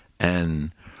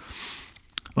 And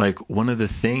like one of the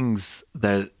things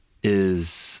that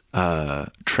is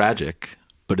tragic,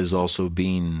 but is also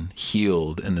being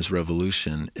healed in this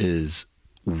revolution, is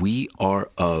we are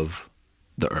of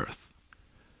the earth.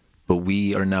 But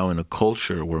we are now in a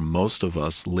culture where most of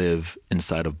us live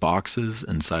inside of boxes,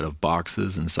 inside of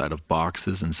boxes, inside of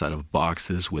boxes, inside of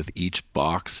boxes, with each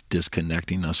box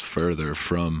disconnecting us further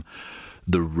from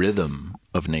the rhythm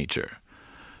of nature.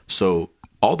 So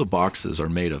all the boxes are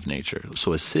made of nature.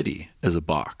 So a city is a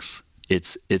box.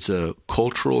 It's a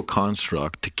cultural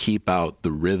construct to keep out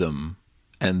the rhythm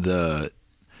and the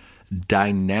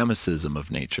dynamicism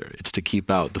of nature. It's to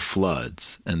keep out the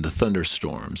floods and the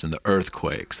thunderstorms and the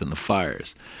earthquakes and the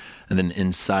fires. And then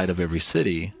inside of every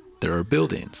city, there are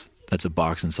buildings. That's a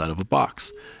box inside of a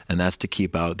box. And that's to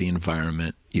keep out the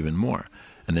environment even more.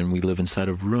 And then we live inside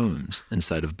of rooms,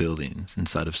 inside of buildings,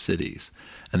 inside of cities.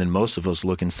 And then most of us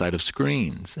look inside of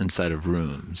screens, inside of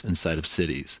rooms, inside of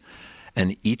cities.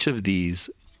 And each of these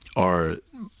are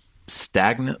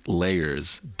stagnant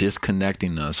layers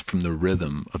disconnecting us from the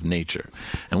rhythm of nature.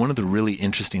 And one of the really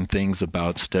interesting things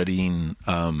about studying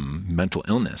mental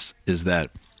illness is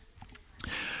that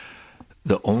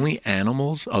the only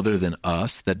animals other than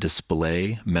us that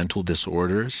display mental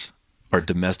disorders are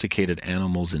domesticated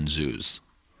animals in zoos.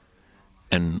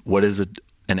 And what is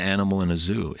an animal in a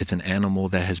zoo? It's an animal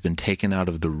that has been taken out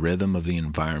of the rhythm of the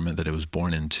environment that it was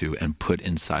born into and put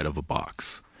inside of a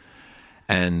box.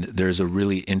 And there's a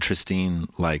really interesting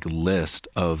list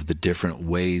of the different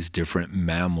ways different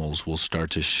mammals will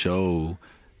start to show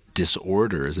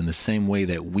disorders in the same way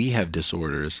that we have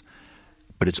disorders,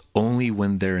 but it's only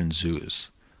when they're in zoos.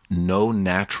 No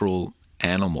natural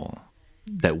animal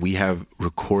that we have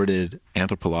recorded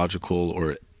anthropological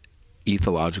or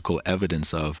ethological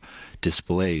evidence of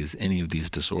displays any of these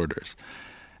disorders.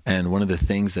 And one of the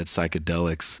things that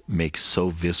psychedelics make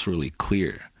so viscerally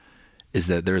clear is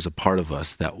that there's a part of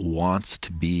us that wants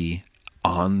to be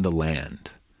on the land,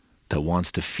 that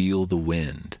wants to feel the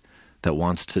wind, that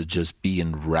wants to just be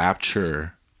in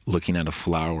rapture looking at a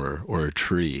flower or a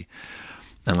tree.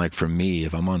 And for me,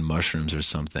 if I'm on mushrooms or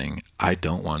something, I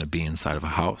don't want to be inside of a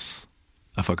house.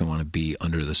 I fucking want to be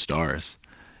under the stars.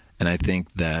 And I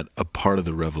think that a part of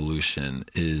the revolution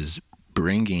is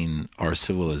bringing our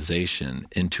civilization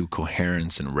into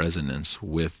coherence and resonance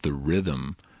with the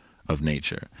rhythm of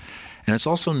nature. And it's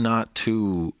also not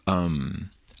to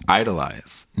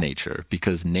idolize nature,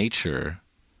 because nature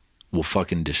will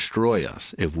fucking destroy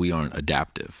us if we aren't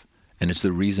adaptive. And it's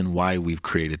the reason why we've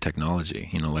created technology.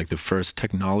 The first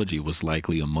technology was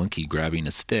likely a monkey grabbing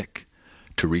a stick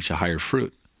to reach a higher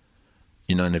fruit.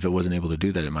 And if it wasn't able to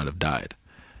do that, it might have died.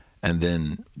 And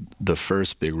then the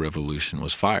first big revolution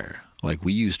was fire.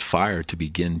 We used fire to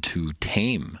begin to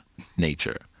tame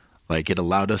nature. It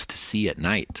allowed us to see at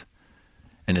night.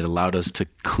 And it allowed us to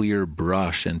clear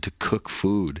brush and to cook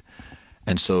food.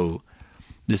 And so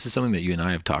this is something that you and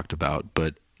I have talked about,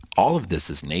 but all of this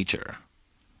is nature.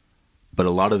 But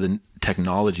a lot of the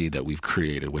technology that we've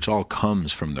created, which all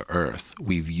comes from the earth,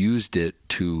 we've used it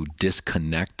to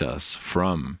disconnect us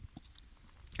from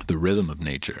the rhythm of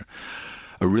nature.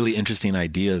 A really interesting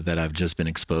idea that I've just been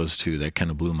exposed to that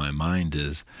kind of blew my mind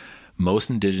is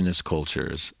most indigenous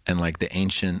cultures and the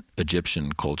ancient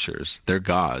Egyptian cultures, their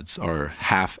gods are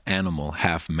half animal,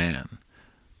 half man.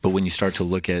 But when you start to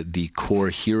look at the core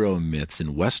hero myths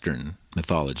in Western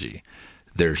mythology,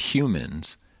 they're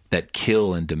humans that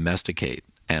kill and domesticate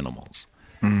animals.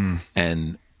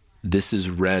 And this is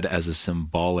read as a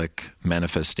symbolic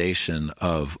manifestation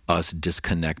of us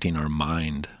disconnecting our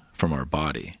mind from our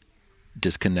body,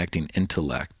 disconnecting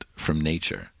intellect from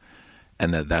nature,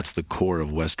 and that's the core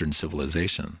of Western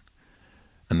civilization.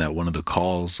 And that one of the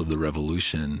calls of the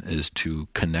revolution is to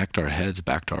connect our heads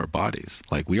back to our bodies.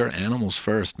 Like, we are animals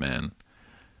first, man.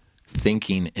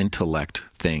 Thinking intellect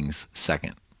things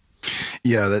second.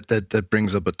 Yeah, that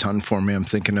brings up a ton for me. I'm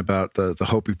thinking about the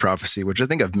Hopi prophecy, which I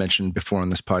think I've mentioned before on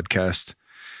this podcast.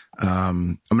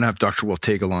 I'm going to have Dr. Will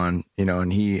Tagle on,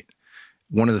 and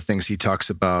one of the things he talks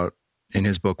about in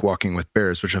his book, Walking with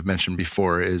Bears, which I've mentioned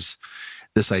before, is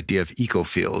this idea of eco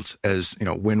fields. As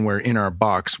when we're in our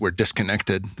box, we're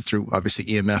disconnected through obviously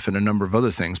EMF and a number of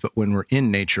other things. But when we're in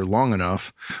nature long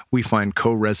enough, we find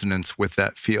co-resonance with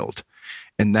that field.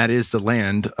 And that is the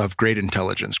land of great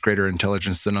intelligence, greater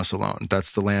intelligence than us alone.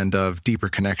 That's the land of deeper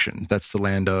connection. That's the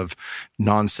land of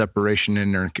non-separation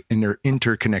and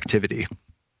interconnectivity.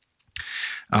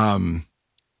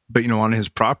 But, on his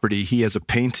property, he has a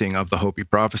painting of the Hopi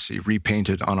prophecy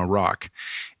repainted on a rock.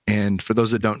 And for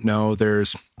those that don't know,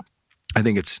 I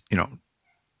think it's,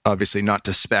 obviously not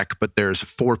to spec, but there's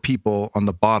 4 people on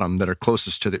the bottom that are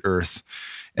closest to the earth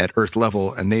at earth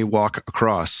level, and they walk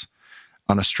across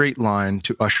on a straight line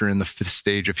to usher in the 5th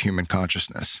stage of human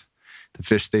consciousness, the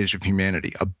 5th stage of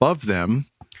humanity. Above them,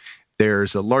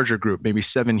 there's a larger group, maybe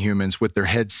 7 humans with their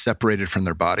heads separated from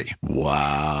their body.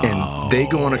 Wow. And they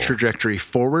go on a trajectory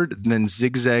forward, then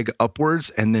zigzag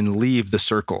upwards, and then leave the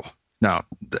circle. Now,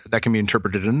 that can be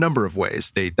interpreted a number of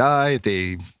ways. They die,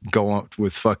 they go out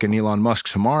with fucking Elon Musk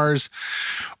to Mars,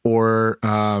 or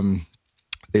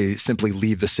they simply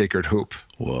leave the sacred hoop,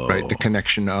 Whoa. Right? The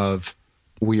connection of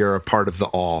we are a part of the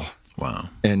all. Wow.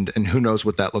 And who knows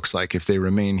what that looks like if they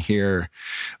remain here.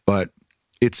 But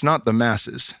it's not the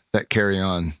masses that carry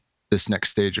on this next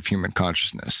stage of human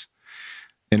consciousness.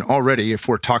 And already, if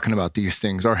we're talking about these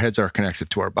things, our heads are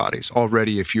connected to our bodies.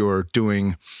 Already, if you're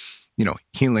doing,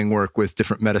 healing work with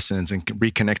different medicines and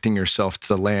reconnecting yourself to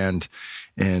the land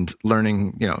and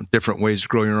learning, different ways to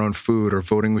grow your own food, or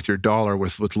voting with your dollar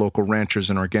with local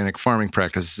ranchers and organic farming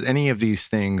practices, any of these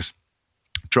things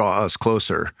draw us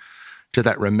closer to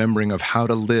that remembering of how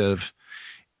to live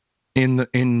in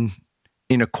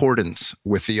accordance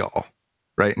with the all,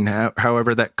 right? And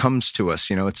however that comes to us,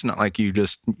 it's not like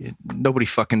nobody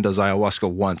fucking does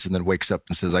ayahuasca once and then wakes up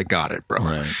and says, "I got it,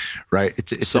 bro." Right?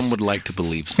 It's Some would like to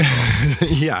believe so.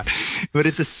 Yeah, but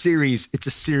it's a series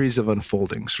of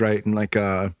unfoldings, right? And like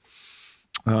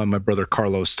my brother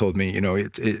Carlos told me,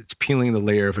 it's peeling the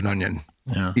layer of an onion.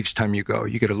 Yeah. Each time you go,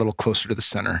 you get a little closer to the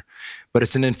center, but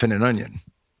it's an infinite onion.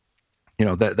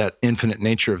 That infinite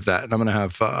nature of that. And I'm going to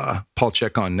have Paul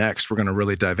Chek on next. We're going to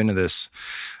really dive into this.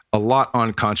 A lot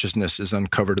on consciousness is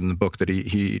uncovered in the book that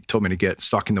he told me to get,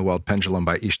 Stalking the Wild Pendulum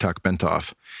by Ishtak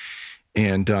Bentov.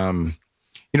 And,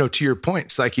 to your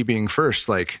point, psyche being first,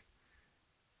 like,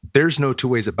 there's no 2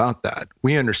 ways about that.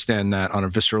 We understand that on a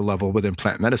visceral level within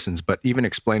plant medicines, but even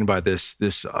explained by this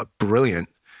brilliant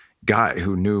guy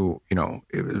who knew,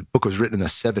 the book was written in the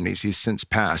 70s. He's since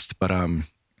passed, but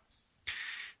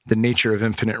the nature of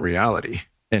infinite reality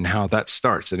and how that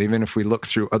starts. And even if we look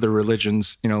through other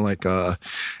religions, like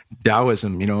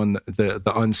Taoism, and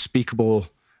the unspeakable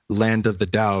land of the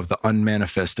Tao, of the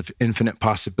unmanifest, of infinite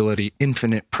possibility,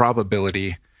 infinite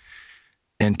probability,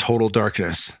 and total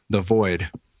darkness, the void.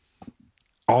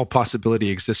 All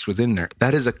possibility exists within there.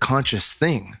 That is a conscious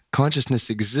thing. Consciousness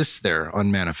exists there,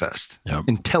 unmanifest. Yep.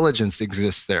 Intelligence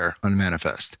exists there,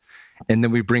 unmanifest. And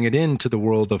then we bring it into the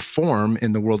world of form,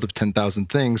 in the world of 10,000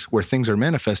 things, where things are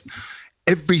manifest.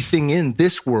 Everything in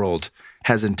this world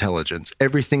has intelligence.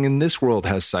 Everything in this world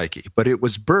has psyche. But it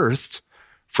was birthed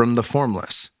from the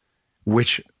formless,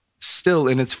 which still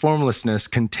in its formlessness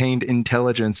contained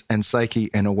intelligence and psyche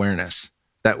and awareness.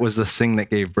 That was the thing that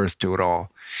gave birth to it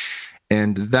all.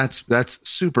 And that's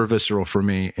super visceral for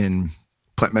me in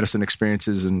plant medicine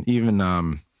experiences, and even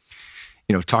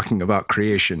talking about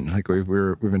creation. Like we've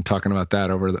been talking about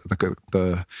that over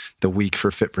the week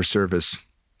for Fit for Service,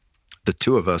 the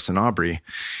 2 of us and Aubrey,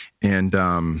 and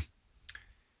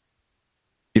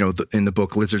in the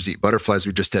book Lizards Eat Butterflies,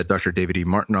 we just had Dr. David E.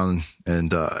 Martin on,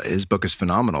 and his book is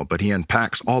phenomenal. But he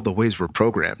unpacks all the ways we're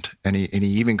programmed, and he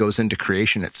even goes into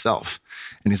creation itself.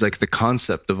 And he's like, the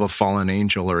concept of a fallen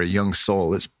angel or a young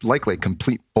soul is likely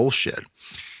complete bullshit,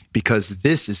 because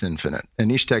this is infinite. And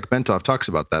Ishtak Bentov talks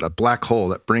about that, a black hole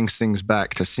that brings things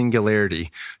back to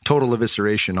singularity, total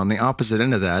evisceration. On the opposite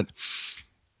end of that,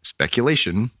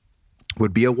 speculation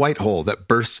would be a white hole that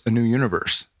bursts a new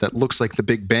universe that looks like the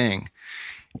Big Bang.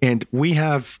 And we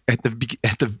have at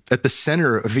the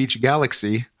center of each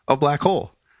galaxy a black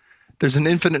hole. There's an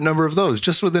infinite number of those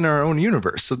just within our own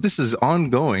universe. So this is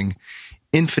ongoing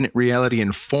infinite reality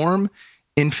in form,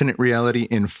 infinite reality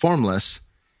in formless,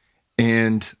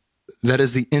 and that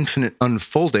is the infinite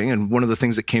unfolding. And one of the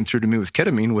things that came through to me with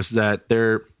ketamine was that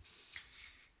the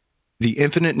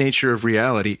infinite nature of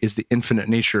reality is the infinite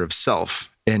nature of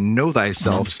self. And know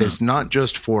thyself 100%. is not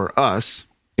just for us,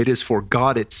 it is for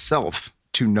God itself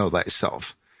to know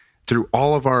thyself through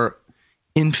all of our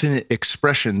infinite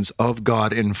expressions of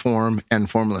God in form and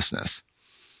formlessness.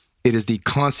 It is the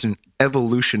constant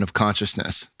evolution of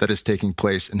consciousness that is taking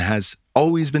place and has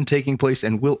always been taking place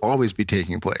and will always be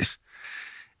taking place.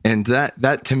 And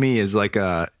that to me is like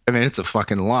it's a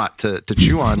fucking lot to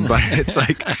chew on, but it's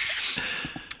like,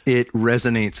 it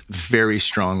resonates very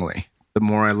strongly. The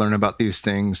more I learn about these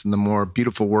things and the more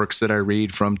beautiful works that I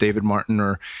read from David Martin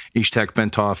or Ishtak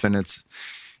Bentov, and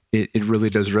it really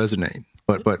does resonate.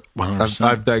 But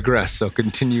I've digressed. So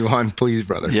continue on, please,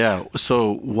 brother. Yeah.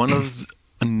 So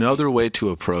another way to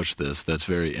approach this that's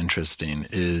very interesting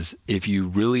is if you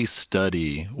really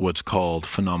study what's called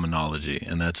phenomenology,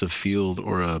 and that's a field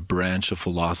or a branch of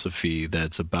philosophy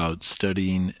that's about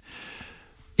studying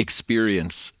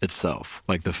experience itself,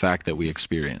 like the fact that we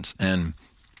experience. And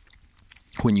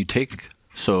when you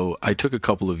I took a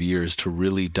couple of years to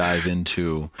really dive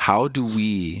into how do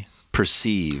we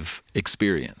perceive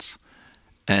experience.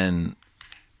 And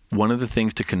one of the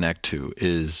things to connect to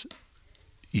is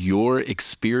your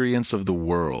experience of the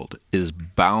world is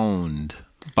bound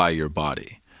by your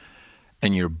body.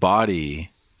 And your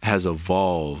body has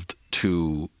evolved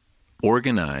to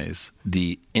organize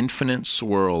the infinite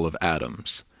swirl of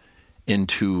atoms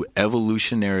into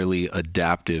evolutionarily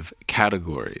adaptive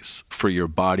categories for your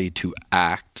body to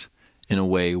act in a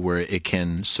way where it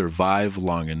can survive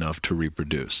long enough to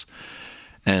reproduce.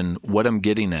 And what I'm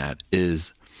getting at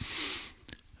is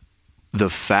the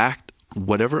fact,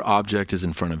 whatever object is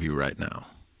in front of you right now,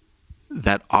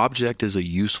 that object is a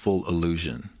useful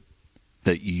illusion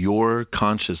that your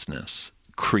consciousness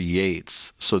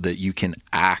creates so that you can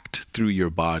act through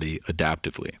your body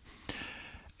adaptively.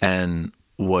 And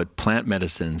what plant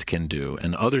medicines can do,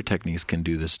 and other techniques can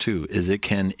do this too, is it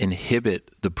can inhibit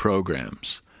the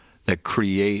programs that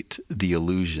create the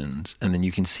illusions, and then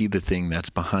you can see the thing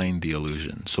that's behind the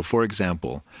illusion. So for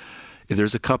example, if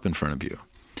there's a cup in front of you,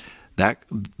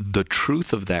 the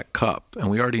truth of that cup, and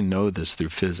we already know this through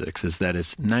physics, is that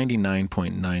it's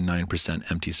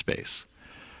 99.99% empty space.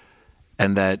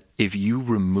 And that if you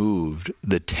removed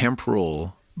the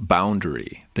temporal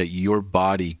boundary that your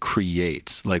body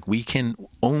creates, like we can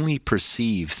only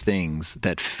perceive things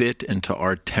that fit into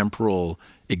our temporal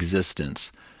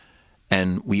existence,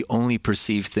 and we only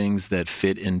perceive things that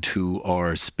fit into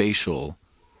our spatial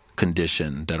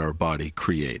condition that our body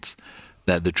creates.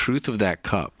 That the truth of that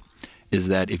cup is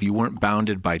that if you weren't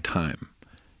bounded by time,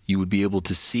 you would be able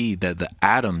to see that the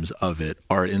atoms of it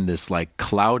are in this like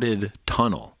clouded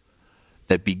tunnel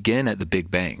that begin at the Big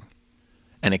Bang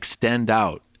and extend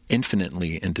out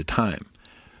infinitely into time.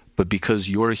 But because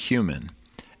you're human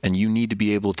and you need to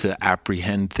be able to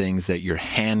apprehend things that your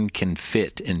hand can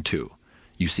fit into,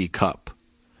 you see cup.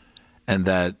 And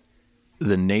that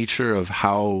the nature of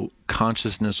how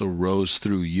consciousness arose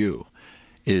through you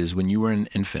is when you were an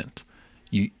infant,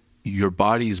 your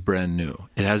body's brand new.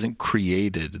 It hasn't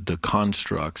created the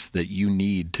constructs that you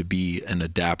need to be an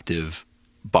adaptive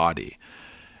body.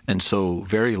 And so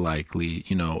very likely,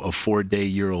 a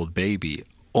 4-day-old baby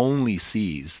only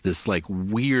sees this like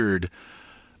weird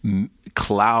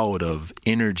cloud of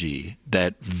energy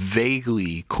that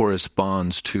vaguely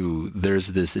corresponds to there's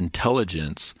this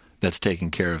intelligence that's taking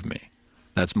care of me.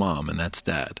 That's mom and that's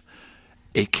dad.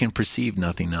 It can perceive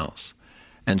nothing else.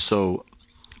 And so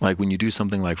like when you do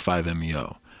something like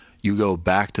 5-MeO, you go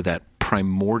back to that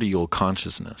primordial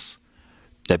consciousness,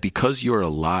 that because you're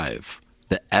alive,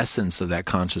 the essence of that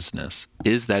consciousness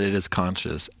is that it is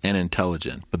conscious and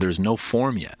intelligent, but there's no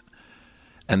form yet.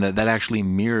 And that actually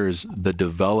mirrors the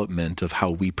development of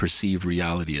how we perceive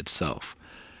reality itself.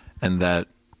 And that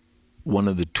one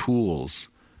of the tools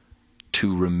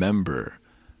to remember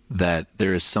that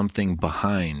there is something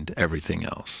behind everything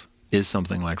else is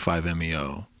something like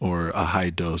 5-MeO or a high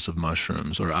dose of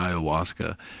mushrooms or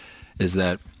ayahuasca, is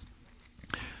that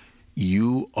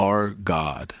you are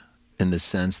God in the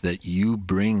sense that you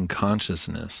bring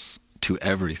consciousness to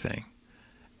everything.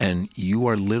 And you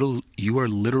are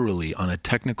literally on a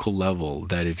technical level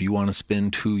that if you want to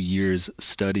spend 2 years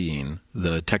studying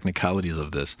the technicalities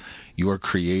of this, you are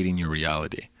creating your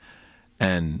reality.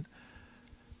 And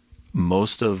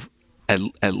most of,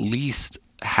 at least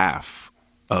half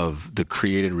of the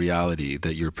created reality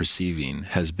that you're perceiving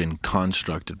has been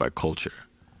constructed by culture.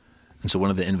 And so one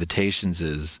of the invitations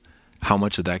is, how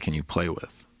much of that can you play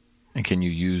with? And can you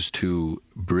use to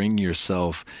bring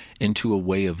yourself into a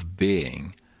way of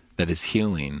being that is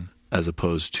healing, as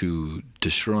opposed to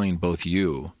destroying both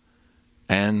you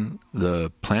and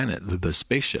the planet, the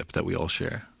spaceship that we all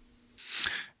share?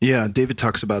 Yeah, David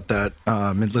talks about that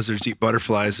in Lizards Eat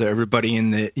Butterflies. Everybody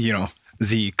in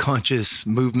the conscious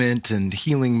movement and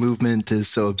healing movement is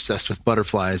so obsessed with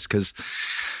butterflies because,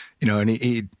 and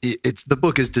it's the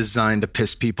book is designed to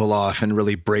piss people off and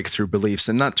really break through beliefs,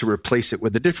 and not to replace it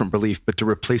with a different belief, but to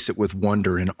replace it with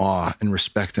wonder and awe and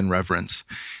respect and reverence.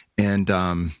 And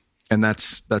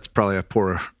that's probably a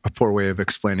poor way of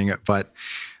explaining it. But,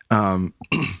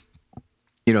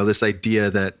 this idea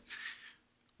that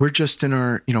we're just in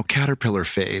our, caterpillar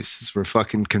phase as we're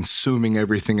fucking consuming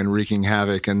everything and wreaking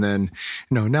havoc. And then,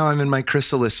 now I'm in my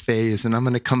chrysalis phase and I'm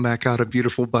going to come back out a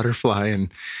beautiful butterfly.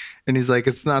 And he's like,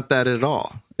 it's not that at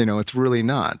all. It's really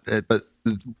not. But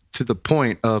to the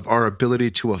point of our ability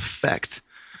to affect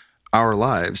our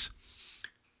lives,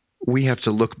 we have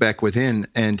to look back within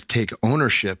and take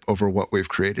ownership over what we've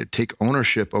created, take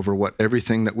ownership over what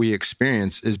everything that we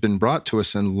experience has been brought to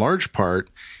us in large part,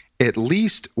 at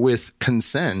least with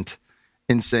consent,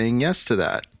 in saying yes to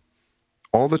that.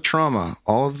 All the trauma,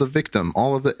 all of the victim,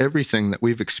 all of the everything that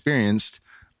we've experienced,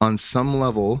 on some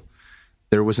level,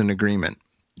 there was an agreement.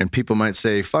 And people might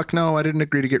say, fuck no, I didn't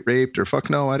agree to get raped, or fuck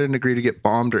no, I didn't agree to get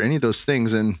bombed, or any of those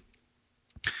things. And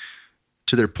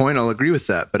to their point, I'll agree with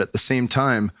that. But at the same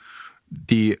time,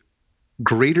 the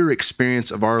greater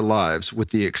experience of our lives, with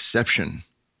the exception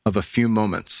of a few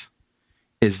moments,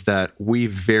 is that we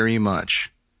very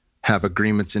much have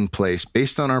agreements in place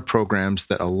based on our programs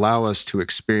that allow us to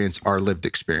experience our lived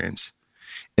experience.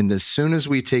 And as soon as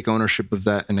we take ownership of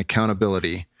that and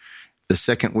accountability, the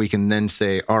second we can then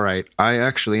say, all right, I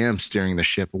actually am steering the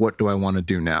ship. What do I want to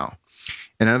do now?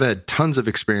 And I've had tons of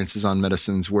experiences on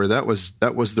medicines where that was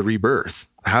the rebirth.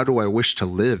 How do I wish to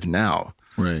live now?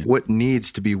 Right. What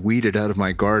needs to be weeded out of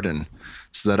my garden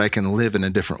so that I can live in a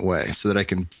different way, so that I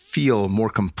can feel more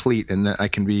complete, and that I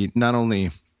can be not only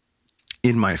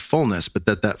in my fullness, but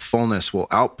that fullness will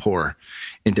outpour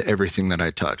into everything that I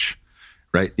touch,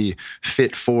 right? The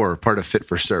fit for, part of fit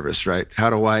for service, right? How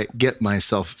do I get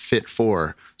myself fit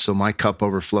for so my cup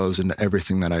overflows into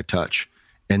everything that I touch?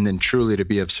 And then truly to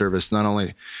be of service, not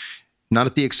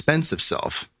at the expense of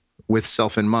self, with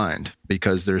self in mind,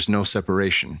 because there's no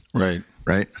separation. Right.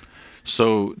 Right?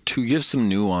 So to give some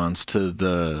nuance to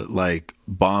the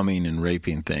bombing and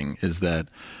raping thing is that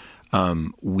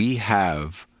we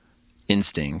have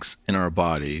instincts in our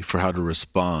body for how to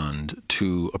respond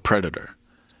to a predator.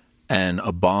 And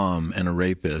a bomb and a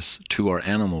rapist to our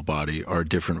animal body are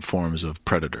different forms of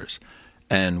predators.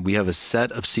 And we have a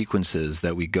set of sequences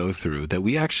that we go through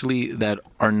that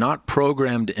are not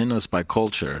programmed in us by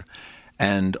culture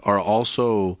and are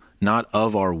also not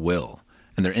of our will,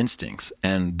 and they're instincts.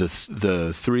 And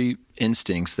the three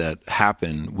instincts that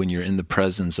happen when you're in the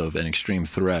presence of an extreme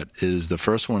threat is, the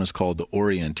first one is called the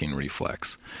orienting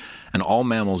reflex. And all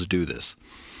mammals do this.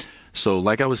 So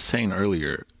like I was saying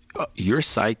earlier, your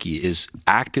psyche is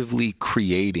actively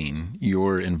creating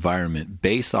your environment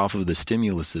based off of the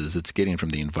stimuluses it's getting from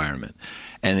the environment.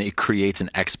 And it creates an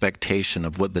expectation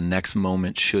of what the next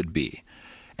moment should be.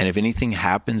 And if anything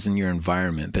happens in your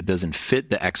environment that doesn't fit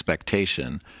the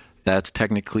expectation, that's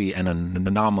technically an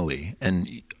anomaly.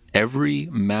 And every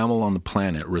mammal on the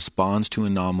planet responds to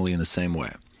anomaly in the same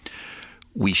way.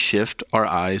 We shift our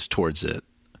eyes towards it.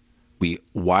 We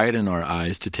widen our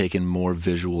eyes to take in more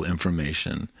visual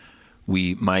information.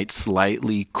 We might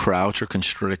slightly crouch or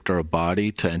constrict our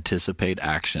body to anticipate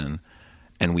action,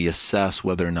 and we assess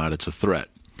whether or not it's a threat.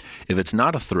 If it's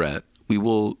not a threat, we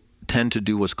will tend to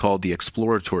do what's called the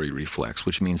exploratory reflex,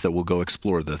 which means that we'll go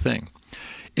explore the thing.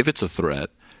 If it's a threat,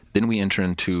 then we enter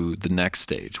into the next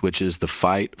stage, which is the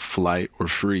fight, flight, or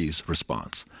freeze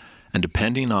response. And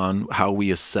depending on how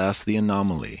we assess the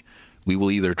anomaly, we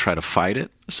will either try to fight it,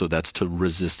 so that's to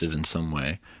resist it in some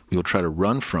way. We will try to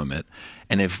run from it.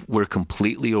 And if we're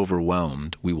completely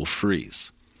overwhelmed, we will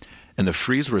freeze. And the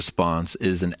freeze response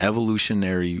is an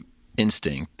evolutionary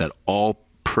instinct that all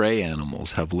prey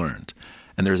animals have learned.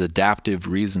 And there's adaptive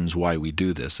reasons why we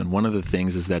do this. And one of the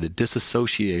things is that it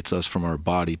disassociates us from our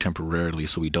body temporarily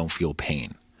so we don't feel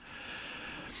pain.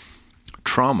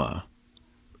 Trauma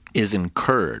is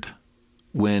incurred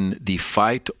when the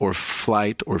fight or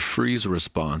flight or freeze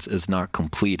response is not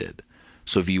completed.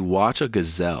 So if you watch a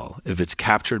gazelle, if it's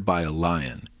captured by a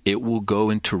lion, it will go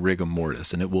into rigor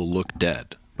mortis and it will look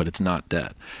dead, but it's not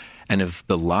dead. And if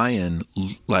the lion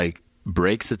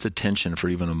breaks its attention for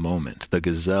even a moment, the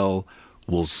gazelle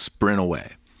will sprint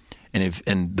away.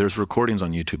 And there's recordings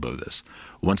on YouTube of this.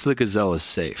 Once the gazelle is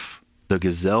safe, the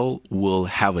gazelle will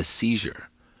have a seizure.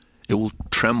 It will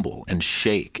tremble and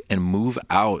shake and move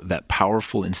out that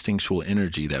powerful instinctual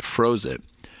energy that froze it,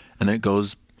 and then it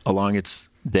goes along its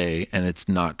day and it's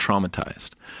not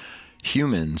traumatized.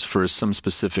 Humans, for some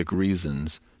specific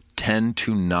reasons, tend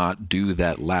to not do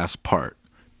that last part,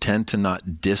 tend to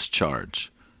not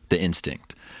discharge the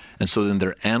instinct. And so then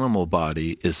their animal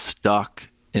body is stuck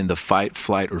in the fight,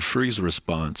 flight, or freeze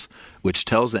response, which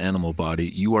tells the animal body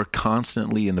you are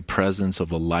constantly in the presence of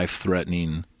a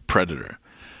life-threatening predator.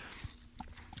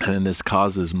 And then this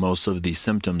causes most of the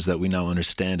symptoms that we now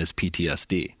understand as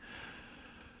PTSD.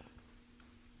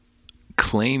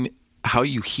 How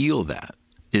you heal that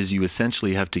is you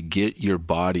essentially have to get your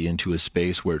body into a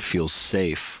space where it feels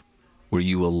safe, where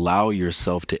you allow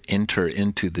yourself to enter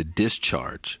into the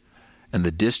discharge. And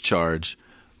the discharge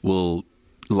will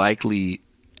likely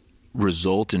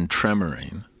result in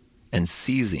tremoring and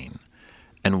seizing.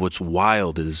 And what's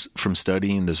wild is, from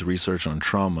studying this research on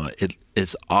trauma,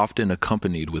 it's often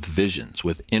accompanied with visions,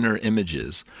 with inner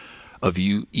images of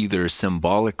you either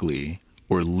symbolically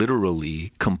or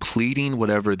literally completing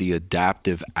whatever the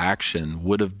adaptive action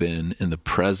would have been in the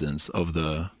presence of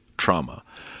the trauma.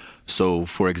 So,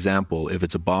 for example, if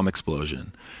it's a bomb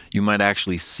explosion, you might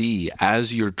actually see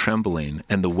as you're trembling,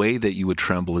 and the way that you would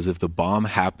tremble is if the bomb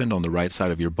happened on the right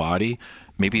side of your body,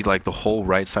 maybe like the whole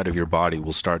right side of your body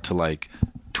will start to like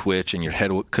twitch and your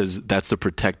head, because that's the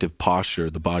protective posture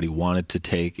the body wanted to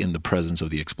take in the presence of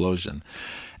the explosion.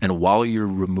 And while you're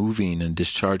removing and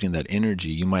discharging that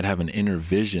energy, you might have an inner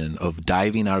vision of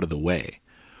diving out of the way.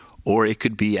 Or it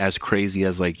could be as crazy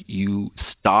as like you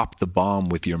stop the bomb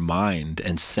with your mind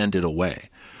and send it away.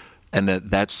 And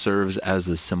that serves as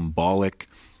a symbolic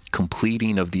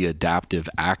completing of the adaptive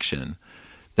action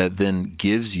that then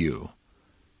gives you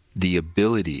the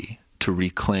ability to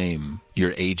reclaim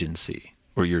your agency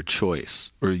or your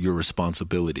choice or your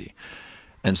responsibility.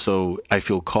 And so I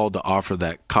feel called to offer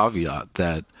that caveat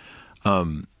that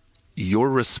your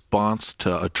response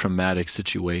to a traumatic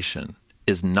situation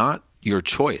is not your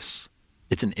choice.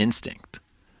 It's an instinct.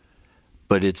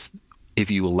 But it's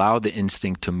if you allow the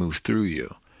instinct to move through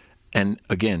you. And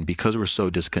again, because we're so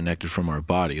disconnected from our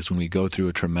bodies, when we go through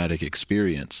a traumatic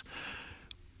experience,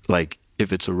 like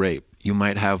if it's a rape, you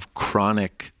might have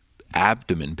chronic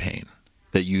abdomen pain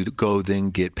that you go then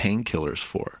get painkillers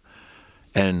for.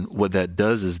 And what that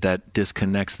does is that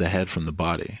disconnects the head from the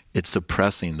body. It's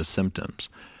suppressing the symptoms.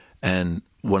 And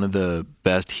one of the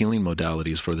best healing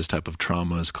modalities for this type of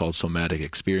trauma is called somatic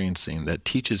experiencing, that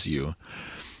teaches you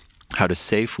how to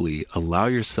safely allow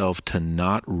yourself to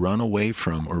not run away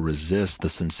from or resist the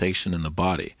sensation in the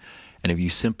body. And if you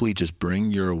simply just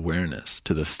bring your awareness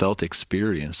to the felt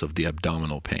experience of the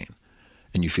abdominal pain,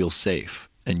 and you feel safe,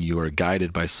 and you are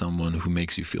guided by someone who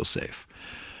makes you feel safe,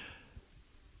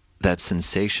 that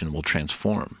sensation will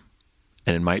transform.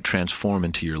 And it might transform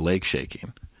into your leg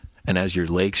shaking. And as your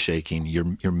leg's shaking,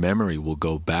 your memory will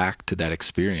go back to that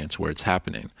experience where it's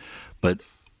happening. But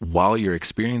while you're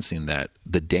experiencing that,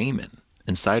 the daemon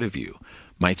inside of you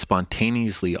might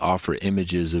spontaneously offer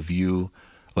images of you.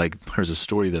 Like there's a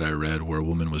story that I read where a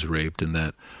woman was raped, and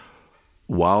that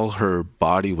while her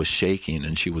body was shaking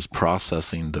and she was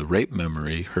processing the rape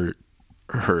memory,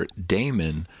 her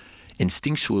daemon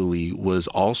instinctually was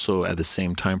also at the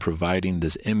same time providing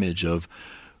this image of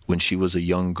when she was a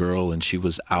young girl and she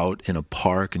was out in a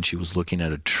park and she was looking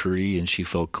at a tree and she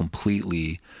felt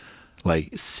completely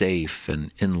like safe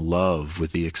and in love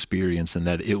with the experience, and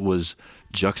that it was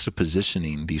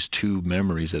juxtapositioning these two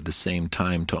memories at the same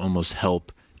time to almost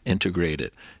help integrate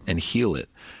it and heal it.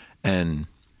 And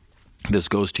this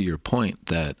goes to your point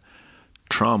that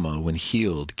trauma, when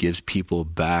healed, gives people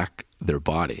back their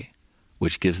body,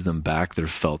 which gives them back their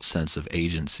felt sense of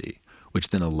agency, which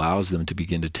then allows them to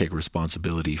begin to take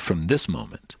responsibility from this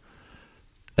moment.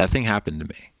 That thing happened to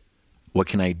me. What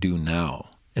can I do now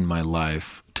in my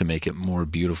life to make it more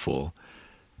beautiful?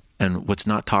 And what's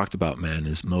not talked about, man,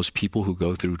 is most people who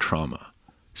go through trauma,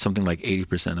 something like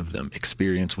 80% of them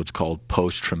experience what's called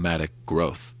post-traumatic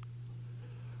growth,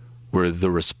 where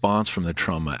the response from the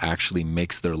trauma actually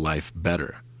makes their life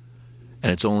better.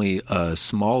 And it's only a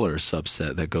smaller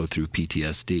subset that go through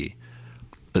PTSD,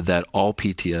 but that all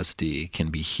PTSD can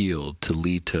be healed to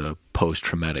lead to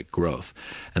post-traumatic growth.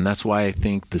 And that's why I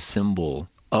think the symbol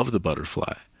of the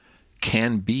butterfly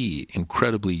can be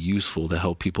incredibly useful to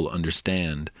help people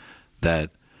understand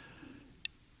that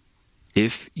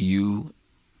if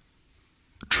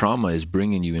trauma is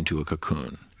bringing you into a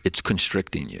cocoon, it's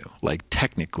constricting you, like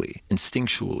technically,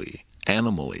 instinctually,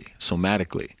 animally,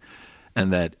 somatically.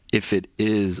 And that if it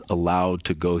is allowed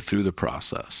to go through the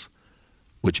process,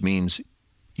 which means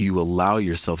you allow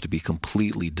yourself to be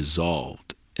completely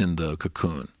dissolved in the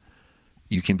cocoon,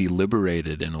 you can be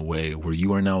liberated in a way where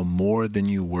you are now more than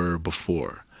you were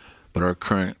before. But our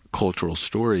current cultural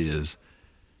story is,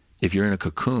 if you're in a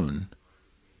cocoon,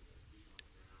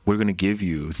 we're going to give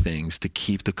you things to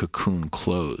keep the cocoon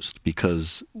closed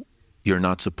because you're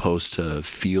not supposed to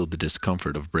feel the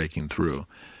discomfort of breaking through.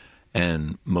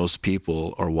 And most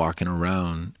people are walking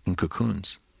around in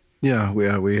cocoons. Yeah,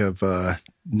 we have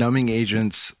numbing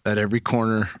agents at every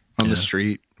corner on the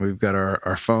street. We've got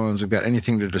our phones. We've got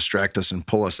anything to distract us and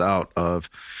pull us out of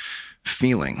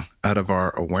feeling, out of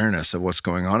our awareness of what's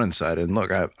going on inside. And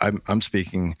look, I'm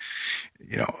speaking,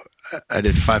 I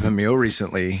did 5-MeO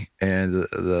recently and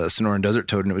the Sonoran Desert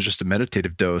Toad, and it was just a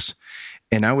meditative dose.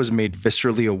 And I was made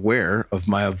viscerally aware of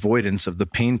my avoidance of the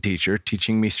pain teacher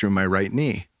teaching me through my right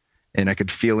knee. And I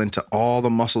could feel into all the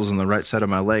muscles on the right side of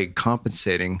my leg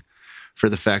compensating for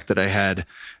the fact that I had,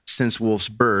 since Wolf's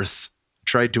birth,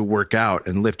 tried to work out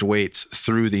and lift weights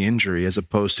through the injury as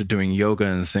opposed to doing yoga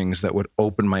and things that would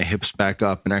open my hips back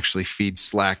up and actually feed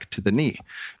slack to the knee,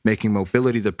 making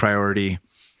mobility the priority.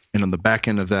 And on the back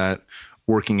end of that,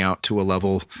 working out to a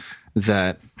level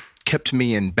that kept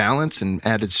me in balance and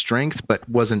added strength, but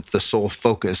wasn't the sole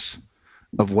focus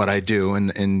of what I do.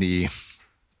 And in the,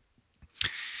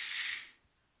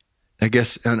 I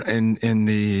guess, in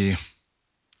the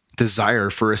desire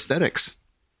for aesthetics,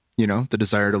 the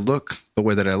desire to look the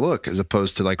way that I look, as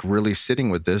opposed to like really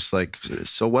sitting with this, like,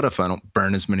 so what if I don't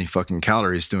burn as many fucking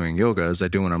calories doing yoga as I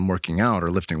do when I'm working out or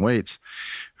lifting weights,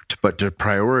 but to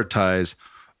prioritize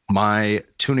my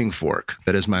tuning fork,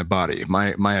 that is my body,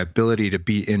 my ability to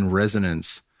be in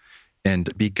resonance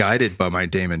and be guided by my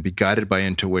daemon, be guided by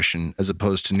intuition, as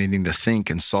opposed to needing to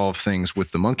think and solve things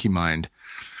with the monkey mind.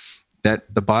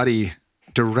 That the body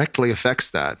directly affects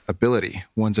that ability,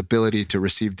 one's ability to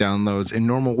receive downloads in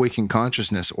normal waking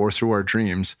consciousness or through our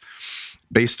dreams,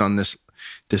 based on this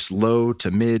low to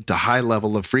mid to high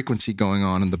level of frequency going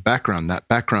on in the background, that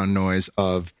background noise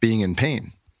of being in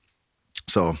pain.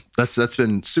 So that's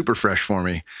been super fresh for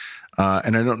me.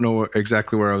 And I don't know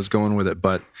exactly where I was going with it,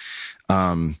 but,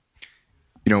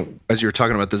 as you were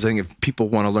talking about this thing, if people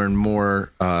want to learn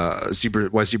more, Why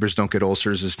Zebras Don't Get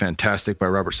Ulcers is fantastic by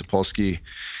Robert Sapolsky,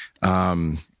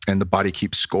 and The Body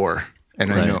Keeps Score. And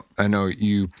right. I know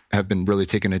you have been really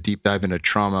taking a deep dive into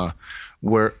trauma.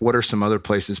 What are some other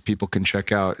places people can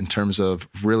check out in terms of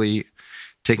really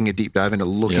taking a deep dive into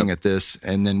looking at this?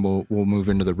 And then we'll move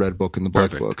into the Red Book and the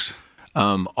Black Books.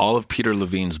 All of Peter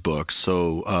Levine's books,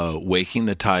 so Waking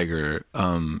the Tiger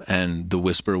and The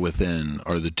Whisper Within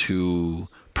are the two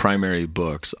primary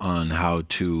books on how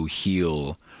to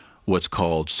heal what's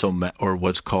called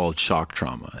shock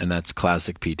trauma, and that's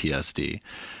classic PTSD.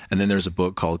 And then there's a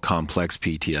book called Complex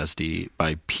PTSD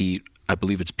by Pete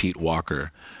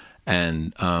Walker,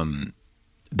 and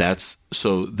there's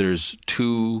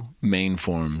two main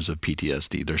forms of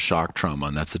PTSD. There's shock trauma,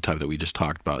 and that's the type that we just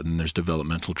talked about. And there's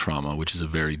developmental trauma, which is a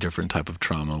very different type of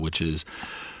trauma, which is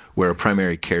where a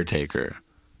primary caretaker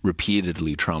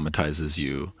repeatedly traumatizes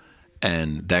you.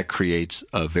 And that creates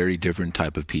a very different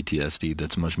type of PTSD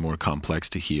that's much more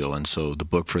complex to heal. And so the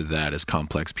book for that is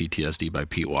Complex PTSD by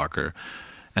Pete Walker.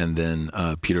 And then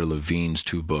Peter Levine's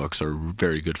two books are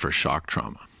very good for shock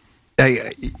trauma.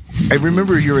 I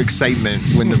remember your excitement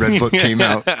when the Red Book came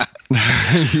out.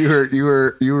 you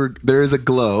were there is a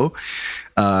glow.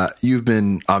 You've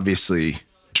been obviously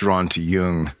drawn to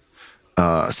Jung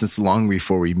since long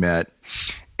before we met.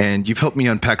 And you've helped me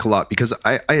unpack a lot, because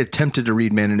I attempted to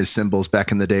read Man and His Symbols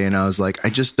back in the day, and I was like,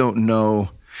 I just don't know.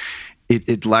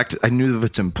 It lacked, I knew of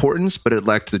its importance, but it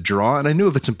lacked the draw. And I knew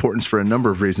of its importance for a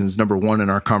number of reasons. Number one, in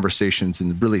our conversations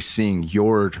and really seeing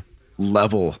your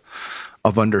level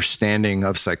of understanding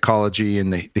of psychology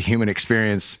and the human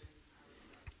experience,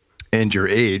 and your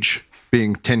age,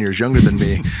 being 10 years younger than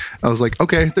me, I was like,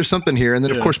 okay, there's something here. And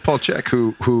then, of course, Paul Chek,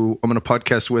 who I'm going to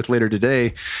podcast with later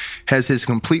today, has his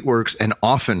complete works and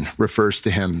often refers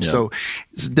to him. Yeah. So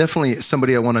it's definitely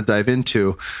somebody I want to dive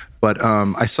into. But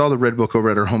I saw the Red Book over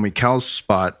at our homie Cal's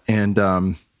spot, and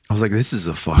I was like, this is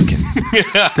a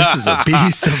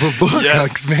beast of a book.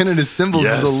 Yes. Man and His Symbols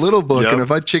is a little book. Yep. And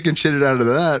if I chicken shitted out of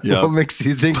that, what makes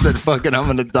you think that fucking I'm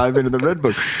going to dive into the Red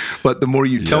Book? But the more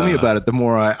you tell me about it, the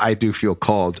more I do feel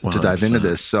called 100%. To dive into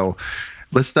this. So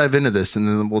let's dive into this, and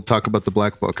then we'll talk about the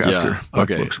Black Book after. Yeah.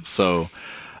 Okay. So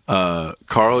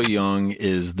Carl Jung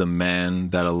is the man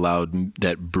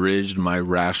that bridged my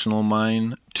rational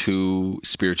mind to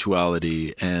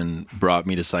spirituality and brought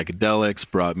me to psychedelics,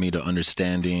 brought me to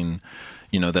understanding,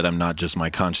 that I'm not just my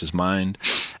conscious mind.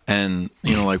 And,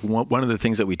 like one of the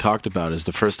things that we talked about is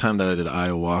the first time that I did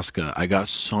ayahuasca, I got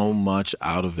so much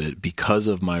out of it because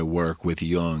of my work with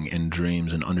Jung and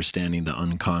dreams and understanding the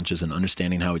unconscious and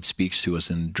understanding how it speaks to us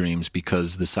in dreams,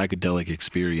 because the psychedelic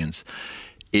experience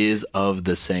is of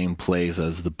the same place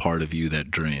as the part of you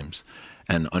that dreams.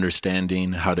 And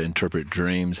understanding how to interpret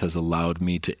dreams has allowed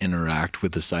me to interact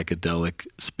with the psychedelic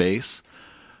space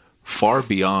far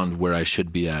beyond where I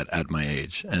should be at my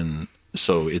age. And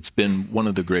so it's been one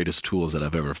of the greatest tools that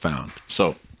I've ever found.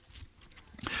 So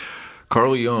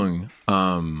Carl Jung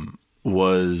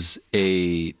was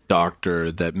a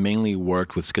doctor that mainly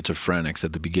worked with schizophrenics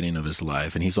at the beginning of his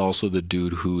life. And he's also the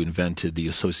dude who invented the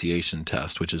association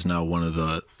test, which is now one of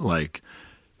the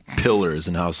pillars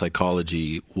in how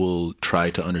psychology will try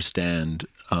to understand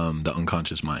the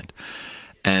unconscious mind.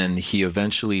 And he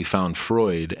eventually found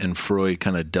Freud, and Freud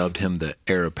kind of dubbed him the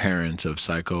heir apparent of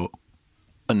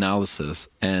psychoanalysis.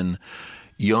 And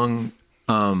Jung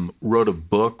wrote a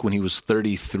book when he was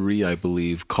 33, I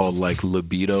believe, called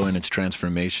Libido and Its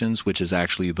Transformations, which is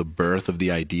actually the birth of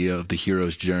the idea of the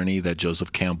hero's journey that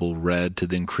Joseph Campbell read to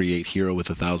then create Hero with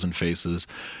 1,000 Faces.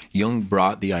 Jung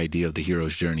brought the idea of the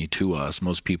hero's journey to us.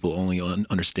 Most people only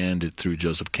understand it through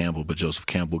Joseph Campbell, but Joseph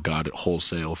Campbell got it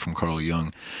wholesale from Carl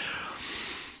Jung.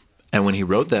 And when he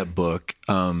wrote that book,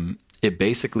 it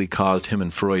basically caused him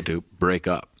and Freud to break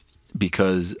up,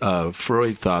 because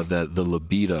Freud thought that the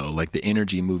libido, the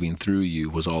energy moving through you,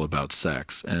 was all about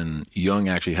sex. And Jung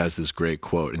actually has this great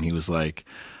quote, and he was like,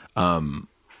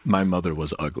 my mother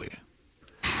was ugly.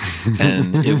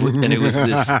 And it was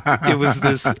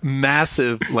this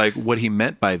massive, what he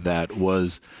meant by that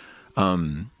was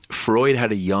Freud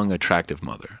had a young, attractive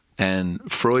mother. And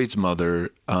Freud's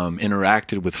mother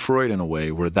interacted with Freud in a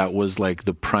way where that was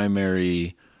the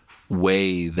primary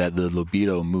way that the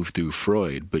libido moved through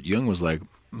Freud. But Jung was like,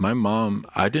 my mom,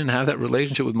 I didn't have that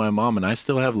relationship with my mom, and I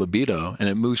still have libido, and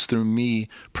it moves through me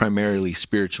primarily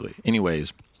spiritually.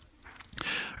 Anyways,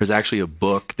 there's actually a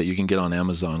book that you can get on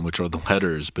Amazon, which are the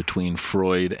letters between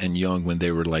Freud and Jung when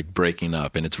they were breaking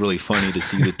up. And it's really funny to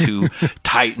see the two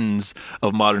titans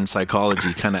of modern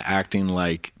psychology kind of acting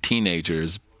like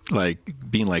teenagers,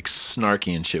 being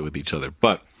snarky and shit with each other.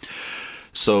 But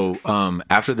so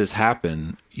after this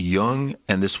happened, Jung,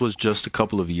 and this was just a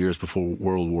couple of years before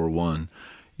World War I,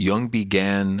 Jung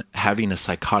began having a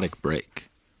psychotic break.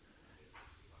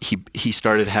 He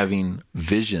started having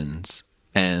visions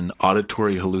and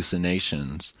auditory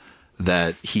hallucinations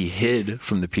that he hid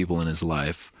from the people in his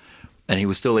life. And he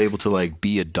was still able to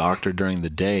be a doctor during the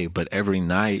day, but every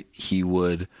night he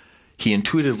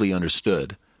intuitively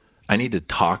understood, I need to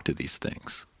talk to these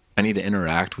things. I need to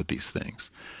interact with these things.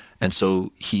 And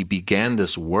so he began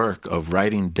this work of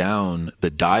writing down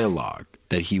the dialogue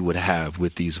that he would have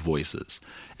with these voices,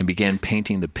 and began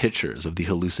painting the pictures of the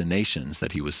hallucinations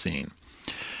that he was seeing.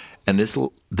 And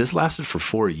this lasted for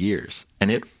 4 years, and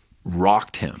it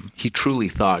rocked him. He truly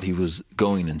thought he was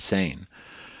going insane.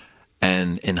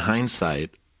 And in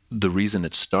hindsight, the reason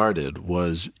it started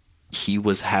was he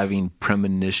was having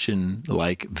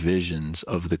premonition-like visions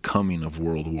of the coming of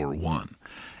World War I.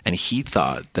 And he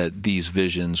thought that these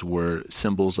visions were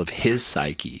symbols of his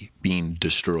psyche being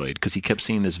destroyed, because he kept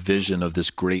seeing this vision of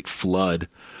this great flood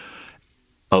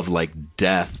of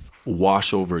death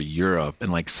wash over Europe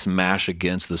and smash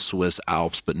against the Swiss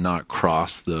Alps, but not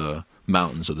cross the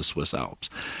mountains of the Swiss Alps.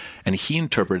 And he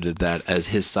interpreted that as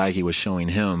his psyche was showing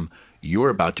him, you're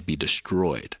about to be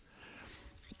destroyed.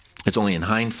 It's only in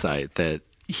hindsight that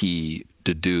he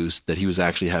deduced that he was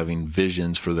actually having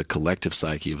visions for the collective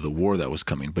psyche of the war that was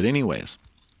coming. But anyways,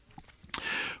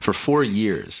 for 4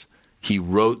 years, he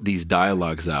wrote these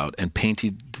dialogues out and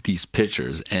painted these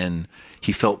pictures, and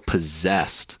he felt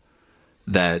possessed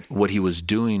that what he was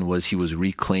doing was he was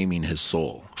reclaiming his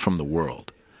soul from the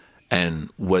world.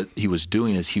 And what he was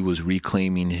doing is he was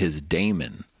reclaiming his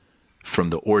daemon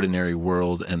from the ordinary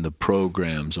world and the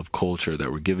programs of culture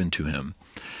that were given to him.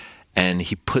 And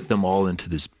he put them all into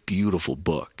this beautiful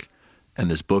book. And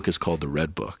this book is called The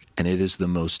Red Book. And it is the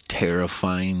most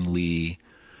terrifyingly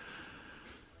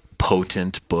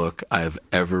potent book I've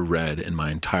ever read in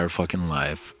my entire fucking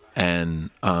life.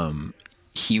 And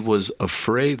he was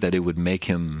afraid that it would make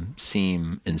him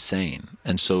seem insane.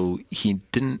 And so he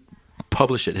didn't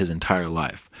publish it his entire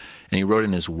life. And he wrote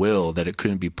in his will that it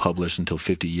couldn't be published until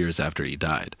 50 years after he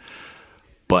died.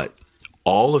 But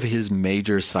all of his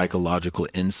major psychological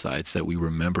insights that we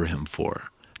remember him for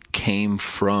came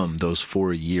from those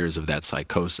 4 years of that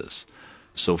psychosis.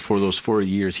 So for those 4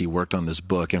 years, he worked on this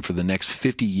book. And for the next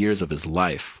 50 years of his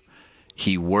life,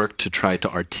 he worked to try to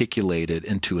articulate it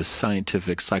into a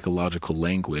scientific psychological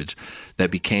language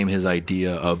that became his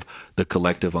idea of the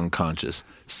collective unconscious,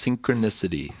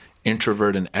 synchronicity,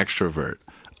 introvert and extrovert,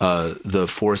 the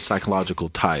four psychological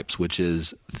types, which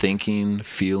is thinking,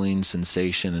 feeling,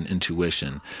 sensation, and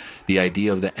intuition, the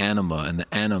idea of the anima and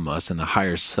the animus and the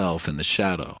higher self and the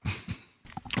shadow.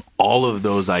 All of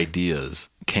those ideas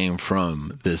came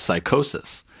from this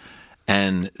psychosis.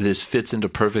 And this fits into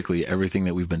perfectly everything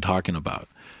that we've been talking about.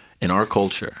 In our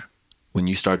culture, when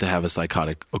you start to have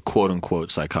a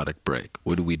quote-unquote psychotic break,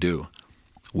 what do?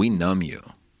 We numb you,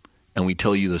 and we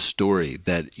tell you the story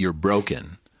that you're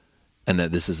broken and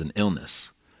that this is an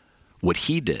illness. What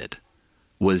he did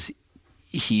was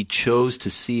he chose to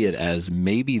see it as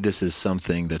maybe this is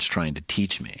something that's trying to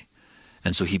teach me.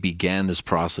 And so he began this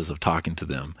process of talking to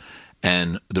them.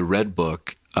 And the Red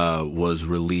Book was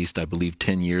released, I believe,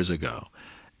 10 years ago.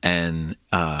 And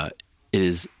it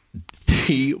is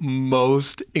the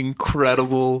most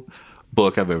incredible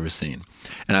book I've ever seen.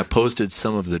 And I posted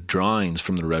some of the drawings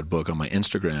from the Red Book on my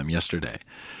Instagram yesterday.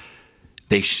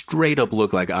 They straight up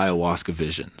look like ayahuasca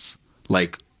visions,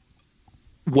 like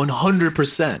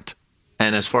 100%.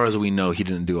 And as far as we know, he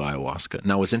didn't do ayahuasca.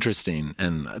 Now, what's interesting,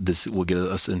 and this will get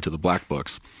us into the Black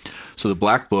Books. So the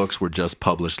Black Books were just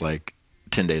published like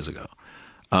 10 days ago.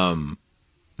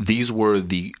 These were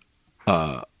the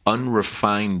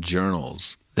unrefined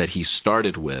journals that he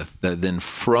started with, that then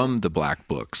from the Black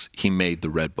Books, he made the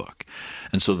Red Book.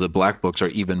 And so the Black Books are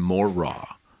even more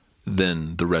raw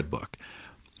than the Red Book.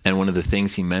 And one of the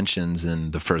things he mentions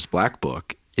in the first Black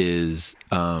Book is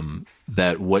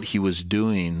that what he was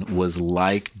doing was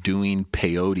like doing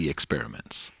peyote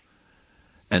experiments.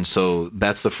 And so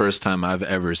that's the first time I've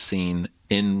ever seen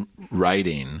in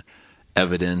writing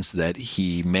evidence that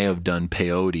he may have done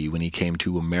peyote when he came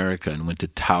to America and went to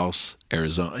Taos,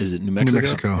 Arizona. Is it New Mexico? New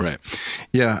Mexico. Right.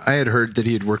 Yeah, I had heard that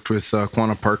he had worked with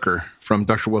Quanah Parker from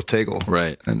Dr. Will Tagle.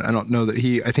 Right. And I don't know that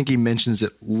I think he mentions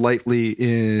it lightly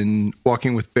in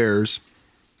Walking with Bears,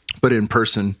 but in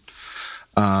person,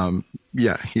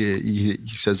 he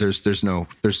says there's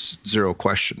zero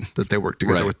question that they work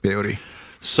together with peyote.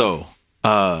 So,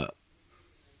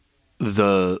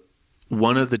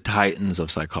 one of the titans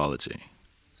of psychology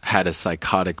had a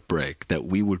psychotic break that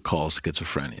we would call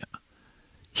schizophrenia.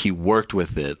 He worked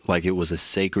with it like it was a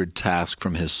sacred task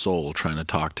from his soul trying to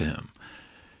talk to him.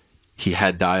 He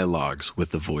had dialogues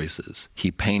with the voices.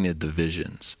 He painted the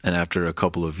visions. And after a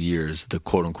couple of years, the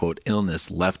quote-unquote illness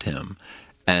left him.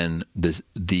 And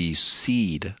the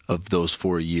seed of those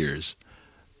 4 years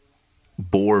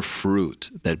bore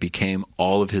fruit that became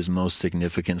all of his most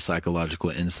significant psychological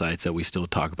insights that we still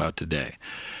talk about today.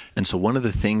 And so one of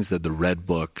the things that the Red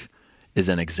Book is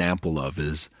an example of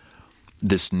is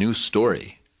this new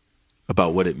story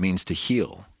about what it means to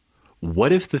heal.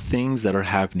 What if the things that are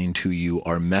happening to you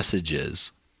are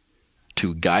messages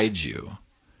to guide you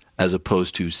as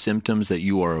opposed to symptoms that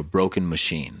you are a broken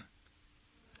machine?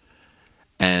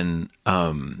 And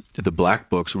the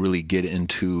Black Books really get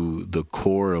into the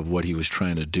core of what he was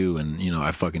trying to do. And,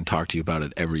 I fucking talk to you about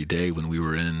it every day when we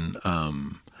were in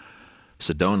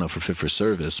Sedona for Fit for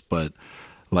Service. But,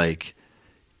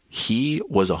 he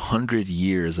was 100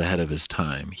 years ahead of his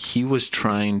time. He was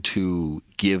trying to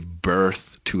give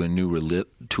birth to a new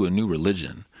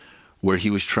religion, where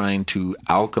he was trying to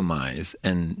alchemize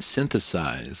and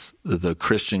synthesize the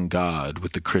Christian God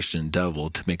with the Christian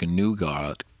devil to make a new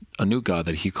God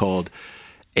that he called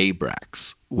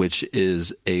Abrax, which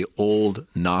is a old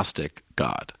Gnostic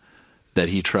god that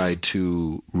he tried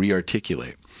to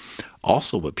rearticulate.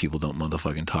 Also, what people don't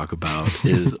motherfucking talk about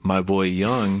is my boy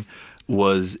Jung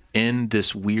was in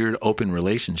this weird open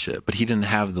relationship, but he didn't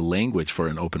have the language for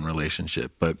an open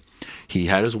relationship. But he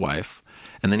had his wife,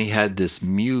 and then he had this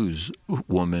muse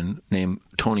woman named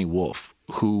Toni Wolff,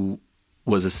 who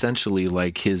was essentially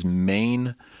like his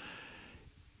main.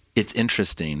 It's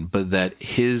interesting, but that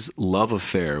his love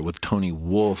affair with Toni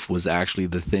Wolff was actually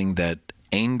the thing that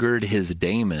angered his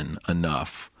daemon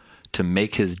enough to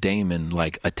make his daemon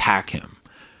attack him.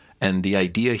 And the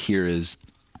idea here is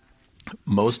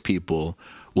most people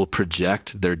will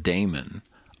project their daemon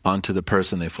onto the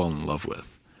person they fall in love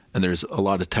with. And there's a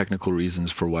lot of technical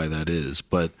reasons for why that is.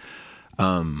 But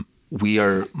we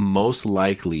are most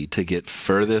likely to get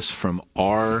furthest from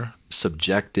our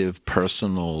subjective,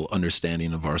 personal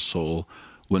understanding of our soul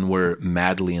when we're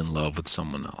madly in love with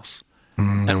someone else.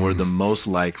 And we're the most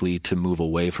likely to move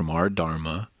away from our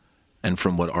dharma and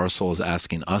from what our soul is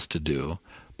asking us to do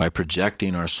by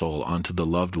projecting our soul onto the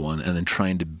loved one and then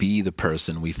trying to be the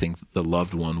person we think the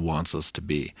loved one wants us to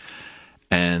be.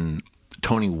 And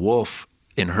Toni Wolff,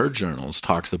 in her journals,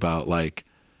 talks about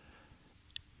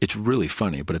it's really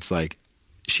funny, but it's like,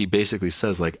 she basically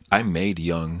says, like, I made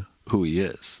Jung who he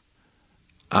is.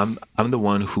 I'm the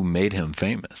one who made him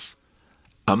famous.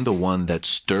 I'm the one that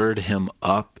stirred him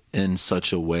up in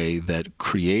such a way that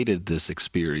created this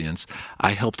experience.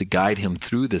 I helped to guide him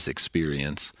through this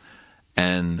experience,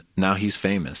 and now he's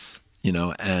famous, you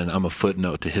know, and I'm a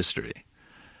footnote to history.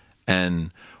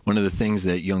 And one of the things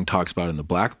that Jung talks about in the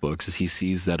Black Books is he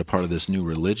sees that a part of this new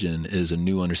religion is a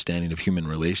new understanding of human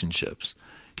relationships.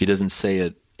 He doesn't say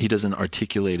it, he doesn't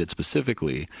articulate it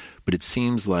specifically, but it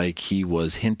seems like he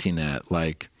was hinting at,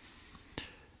 like,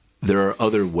 there are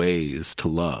other ways to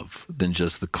love than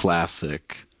just the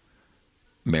classic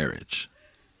marriage.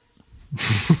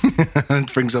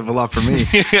 It brings up a lot for me.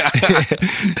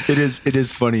 It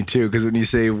is funny too, because when you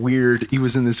say weird, he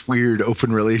was in this weird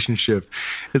open relationship,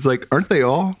 it's like, aren't they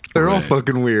all? They're all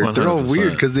fucking weird. 100%. They're all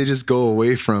weird because they just go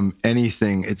away from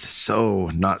anything. It's so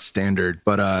not standard.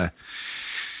 But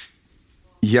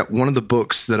yeah, one of the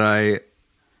books that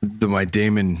my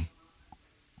Damon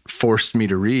forced me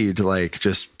to read, like,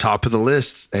 just top of the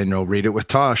list, and I'll read it with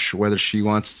Tosh, whether she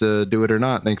wants to do it or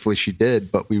not. Thankfully she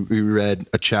did, but we read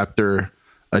a chapter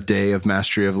a day of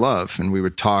Mastery of Love, and we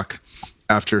would talk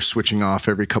after switching off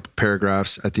every couple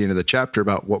paragraphs at the end of the chapter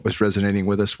about what was resonating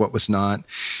with us, what was not,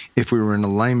 if we were in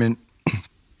alignment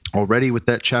already with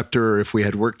that chapter, or if we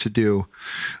had work to do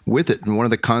with it. And one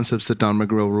of the concepts that Don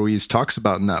Miguel Ruiz talks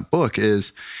about in that book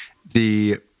is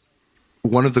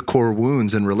one of the core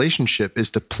wounds in relationship is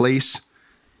to place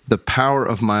the power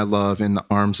of my love in the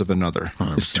arms of another.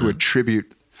 100%. Is to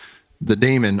attribute the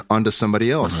daemon onto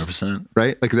somebody else. 100%.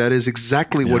 Right? Like, that is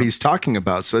exactly what he's talking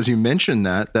about. So as you mentioned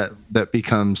that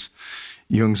becomes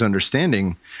Jung's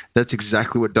understanding. That's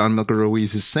exactly what Don Miguel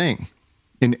Ruiz is saying.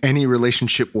 In any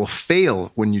relationship will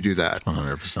fail when you do that.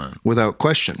 100%. Without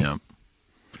question. Yeah.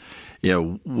 Yeah.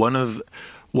 One of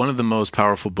the most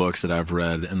powerful books that I've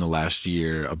read in the last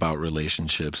year about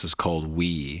relationships is called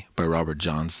We by Robert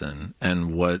Johnson.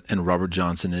 And Robert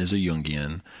Johnson is a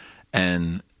Jungian.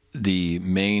 And the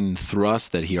main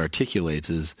thrust that he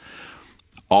articulates is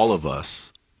all of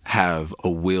us have a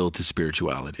will to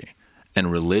spirituality. And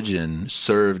religion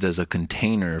served as a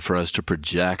container for us to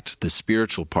project the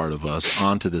spiritual part of us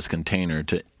onto this container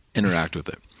to interact with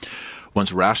it.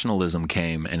 Once rationalism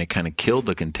came and it kind of killed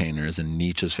the containers, and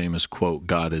Nietzsche's famous quote,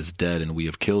 "God is dead and we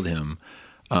have killed him,"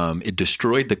 it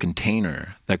destroyed the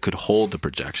container that could hold the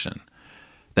projection.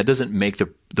 That doesn't make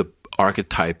the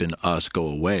archetype in us go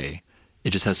away.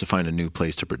 It just has to find a new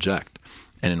place to project.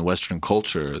 And in Western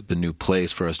culture, the new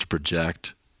place for us to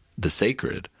project the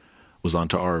sacred was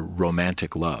onto our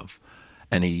romantic love.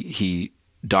 And he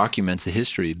documents the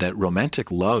history that romantic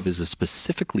love is a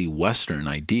specifically Western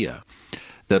idea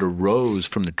that arose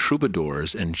from the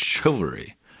troubadours and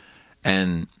chivalry.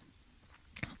 And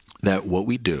that what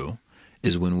we do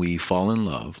is when we fall in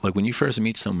love, like when you first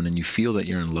meet someone and you feel that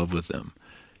you're in love with them,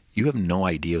 you have no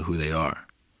idea who they are.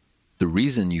 The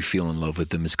reason you feel in love with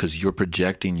them is because you're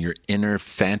projecting your inner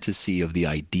fantasy of the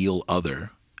ideal other,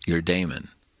 your daemon,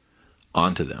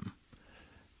 onto them.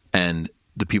 And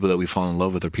the people that we fall in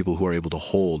love with are people who are able to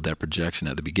hold that projection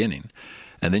at the beginning.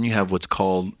 And then you have what's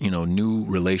called, new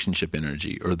relationship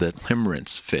energy, or the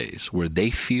limerence phase, where they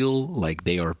feel like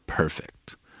they are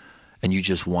perfect. And you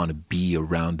just want to be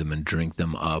around them and drink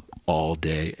them up all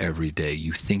day, every day.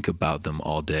 You think about them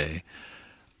all day.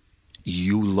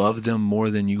 You love them more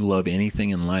than you love anything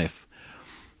in life.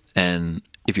 And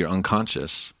if you're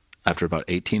unconscious, after about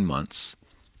 18 months,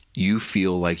 you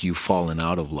feel like you've fallen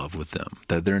out of love with them,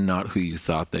 that they're not who you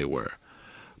thought they were.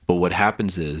 But what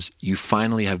happens is you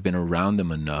finally have been around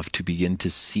them enough to begin to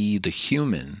see the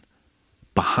human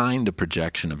behind the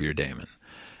projection of your daemon.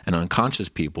 And unconscious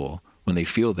people, when they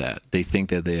feel that, they think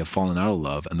that they have fallen out of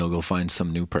love, and they'll go find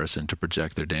some new person to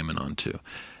project their daemon onto.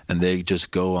 And they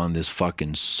just go on this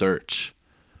fucking search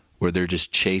where they're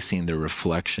just chasing their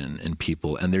reflection in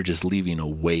people, and they're just leaving a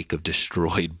wake of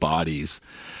destroyed bodies.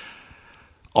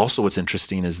 Also, what's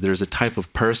interesting is there's a type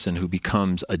of person who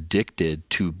becomes addicted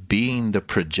to being the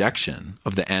projection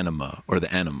of the anima or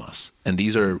the animus. And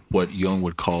these are what Jung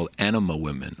would call anima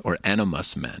women or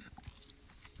animus men.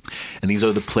 And these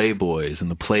are the playboys and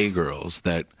the playgirls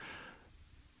that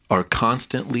are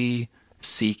constantly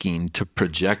seeking to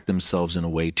project themselves in a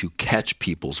way to catch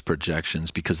people's projections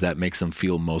because that makes them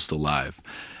feel most alive.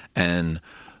 And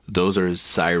those are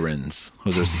sirens.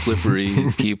 Those are slippery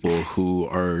people who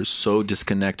are so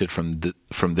disconnected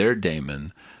from their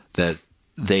daemon that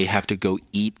they have to go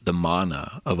eat the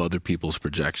mana of other people's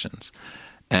projections.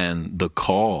 And the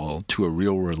call to a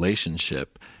real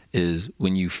relationship is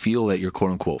when you feel that you're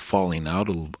quote unquote falling out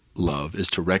of love is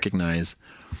to recognize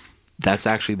that's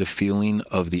actually the feeling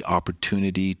of the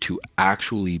opportunity to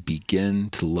actually begin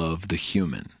to love the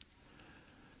human.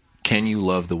 Can you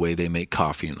love the way they make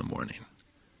coffee in the morning?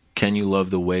 Can you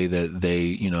love the way that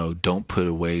they, don't put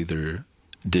away their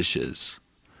dishes?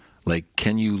 Like,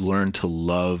 can you learn to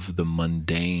love the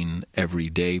mundane,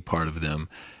 everyday part of them?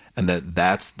 And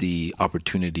that's the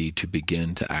opportunity to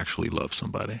begin to actually love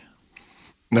somebody.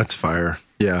 That's fire.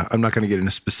 Yeah, I'm not going to get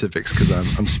into specifics because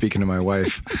I'm speaking to my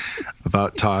wife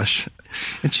about Tosh,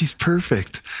 and she's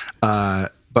perfect.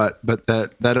 But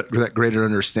that greater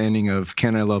understanding of,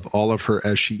 can I love all of her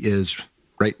as she is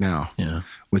right now,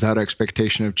 without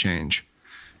expectation of change,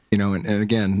 and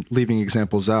again, leaving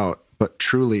examples out, but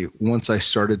truly, once I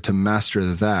started to master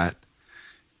that,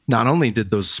 not only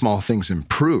did those small things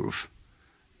improve,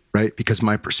 right, because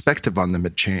my perspective on them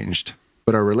had changed,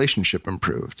 but our relationship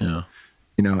improved. Yeah.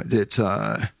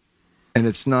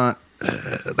 It's not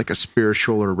like a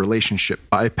spiritual or relationship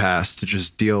bypass to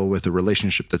just deal with a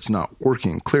relationship that's not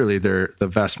working. Clearly, the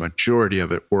vast majority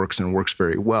of it works and works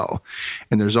very well.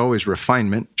 And there's always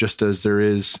refinement, just as there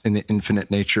is in the infinite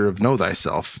nature of know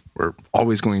thyself. We're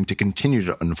always going to continue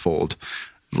to unfold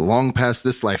long past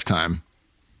this lifetime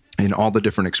in all the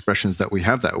different expressions that we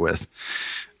have that with.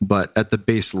 But at the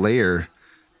base layer,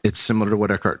 it's similar to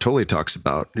what Eckhart Tolle talks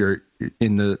about. You're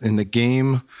in the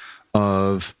game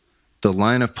of the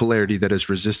line of polarity that is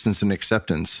resistance and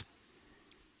acceptance.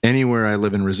 Anywhere I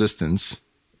live in resistance,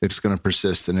 it's going to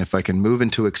persist. And if I can move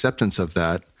into acceptance of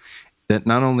that, that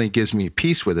not only gives me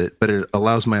peace with it, but it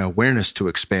allows my awareness to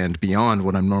expand beyond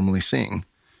what I'm normally seeing.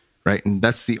 Right. And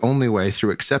that's the only way,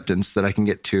 through acceptance, that I can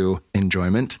get to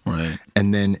enjoyment, right,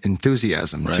 and then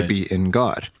enthusiasm, right, to be in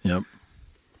God. Yep.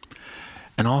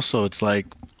 And also, it's like,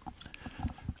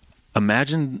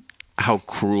 imagine how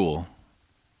cruel,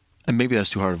 and maybe that's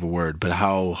too hard of a word, but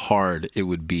how hard it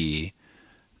would be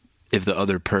if the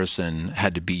other person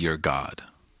had to be your God,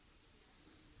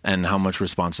 and how much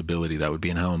responsibility that would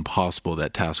be, and how impossible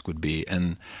that task would be,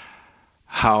 and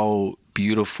how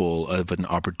beautiful of an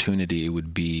opportunity it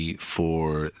would be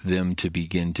for them to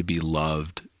begin to be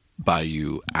loved by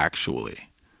you actually.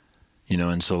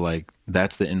 And so, like,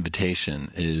 that's the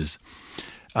invitation, is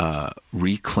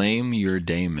reclaim your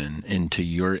daemon into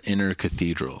your inner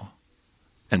cathedral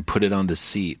and put it on the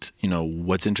seat.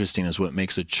 What's interesting is what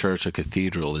makes a church a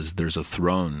cathedral is there's a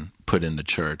throne put in the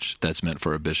church that's meant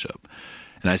for a bishop.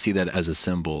 And I see that as a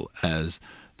symbol, as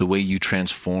the way you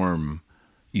transform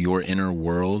your inner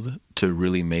world to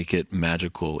really make it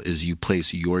magical is you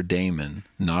place your daemon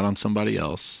not on somebody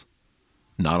else,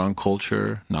 not on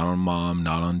culture, not on mom,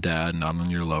 not on dad, not on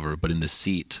your lover, but in the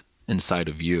seat inside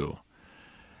of you.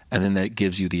 And then that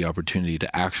gives you the opportunity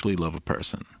to actually love a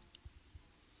person.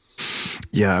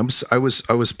 Yeah, I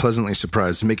was pleasantly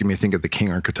surprised, making me think of the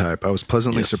king archetype. I was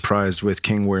pleasantly surprised with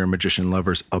king, warrior, magician,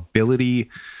 lover's ability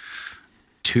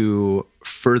to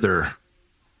further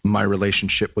my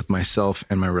relationship with myself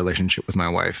and my relationship with my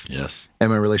wife. Yes. And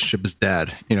my relationship as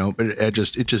dad, but it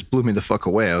just blew me the fuck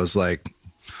away. I was like,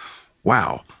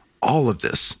 wow, all of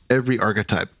this, every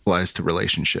archetype applies to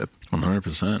relationship.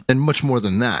 100%. And much more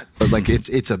than that. But like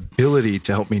its ability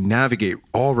to help me navigate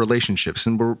all relationships.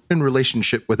 And we're in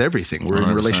relationship with everything. We're 100%.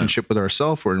 in relationship with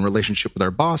ourselves. We're in relationship with our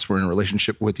boss. We're in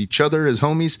relationship with each other as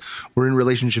homies. We're in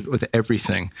relationship with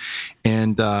everything.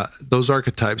 And those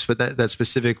archetypes, but that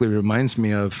specifically reminds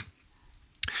me of,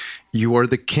 you are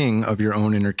the king of your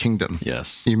own inner kingdom.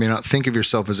 Yes. You may not think of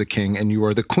yourself as a king, and you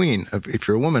are the queen, if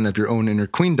you're a woman, of your own inner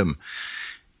queendom.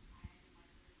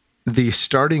 The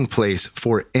starting place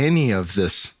for any of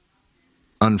this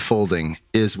unfolding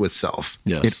is with self.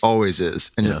 Yes. It always is.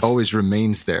 And Yes. it always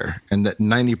remains there. And that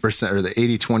 90% or the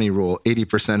 80-20 rule,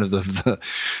 80% of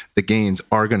the gains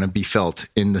are going to be felt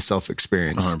in the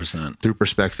self-experience. 100%. Through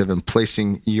perspective and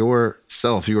placing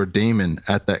yourself, your daemon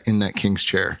in that king's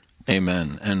chair.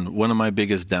 Amen. And one of my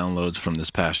biggest downloads from this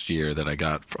past year that I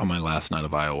got on my last night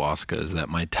of ayahuasca is that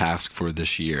my task for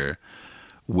this year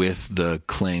with the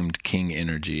claimed king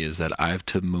energy is that I have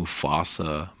to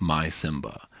Mufasa my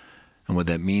Simba. And what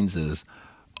that means is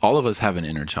all of us have an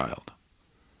inner child.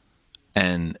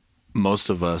 And most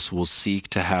of us will seek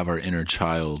to have our inner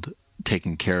child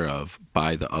taken care of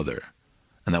by the other.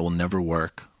 And that will never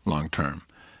work long term.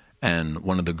 And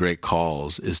one of the great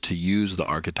calls is to use the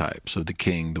archetypes of the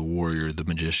king, the warrior, the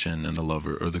magician, and the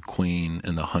lover, or the queen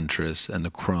and the huntress and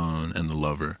the crone and the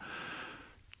lover,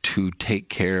 to take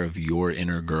care of your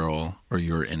inner girl or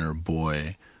your inner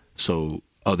boy so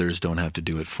others don't have to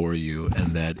do it for you.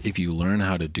 And that if you learn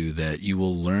how to do that, you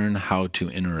will learn how to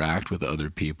interact with other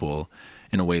people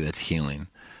in a way that's healing.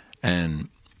 And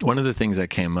one of the things that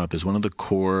came up is one of the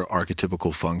core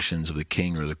archetypical functions of the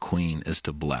king or the queen is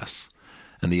to bless.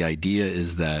 And the idea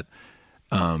is that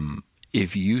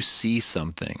if you see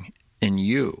something in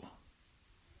you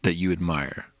that you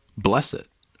admire, bless it,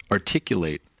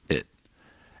 articulate it,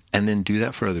 and then do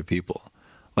that for other people.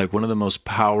 Like one of the most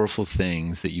powerful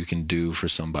things that you can do for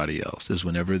somebody else is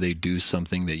whenever they do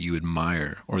something that you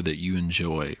admire or that you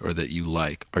enjoy or that you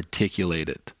like, articulate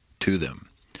it to them.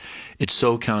 It's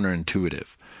so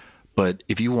counterintuitive. But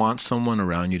if you want someone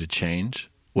around you to change,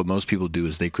 what most people do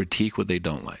is they critique what they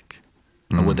don't like.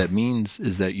 And what that means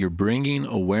is that you're bringing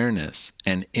awareness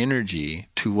and energy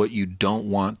to what you don't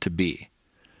want to be.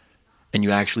 And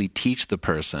you actually teach the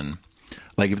person,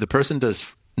 like if the person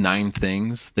does 9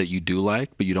 things that you do like,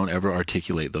 but you don't ever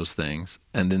articulate those things,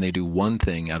 and then they do one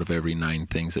thing out of every 9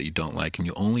 things that you don't like, and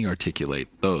you only articulate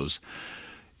those,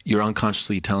 you're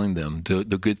unconsciously telling them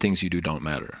the good things you do don't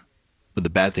matter, but the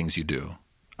bad things you do,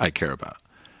 I care about.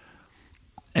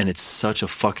 And it's such a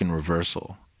fucking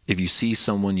reversal. If you see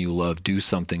someone you love do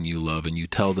something you love and you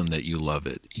tell them that you love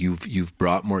it, you've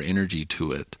brought more energy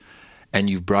to it, and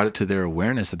you've brought it to their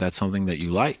awareness that that's something that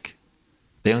you like.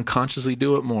 They unconsciously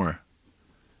do it more,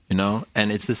 you know?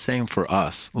 And it's the same for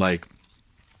us. Like,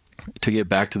 to get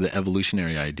back to the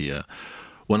evolutionary idea,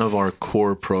 one of our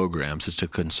core programs is to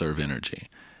conserve energy.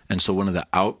 And so one of the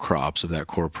outcrops of that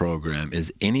core program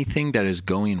is anything that is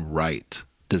going right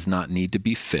does not need to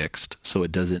be fixed, so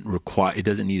it doesn't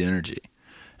need energy.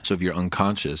 So if you're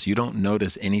unconscious, you don't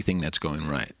notice anything that's going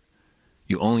right.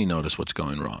 You only notice what's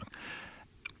going wrong.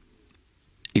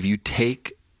 If you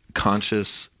take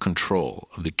conscious control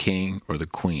of the king or the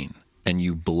queen and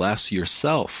you bless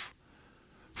yourself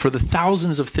for the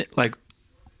thousands of things, like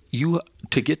you,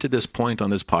 to get to this point on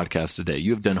this podcast today,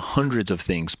 you have done hundreds of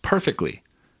things perfectly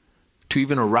to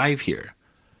even arrive here.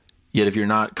 Yet if you're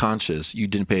not conscious, you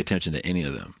didn't pay attention to any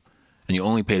of them. And you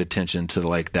only paid attention to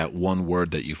like that one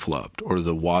word that you flubbed or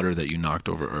the water that you knocked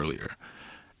over earlier.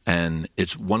 And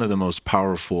it's one of the most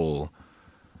powerful,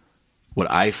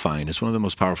 what I find is one of the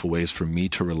most powerful ways for me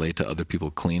to relate to other people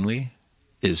cleanly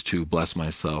is to bless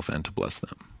myself and to bless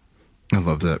them. I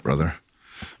love that, brother.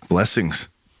 Blessings.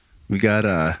 I got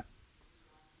to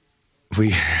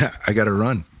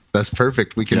run. That's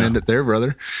perfect. We can end it there,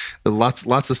 brother. Lots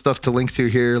of stuff to link to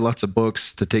here. Lots of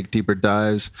books to take deeper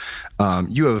dives.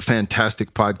 You have a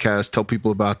fantastic podcast. Tell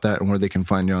people about that and where they can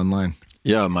find you online.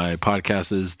 Yeah, my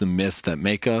podcast is The Myths That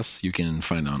Make Us. You can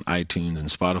find it on iTunes and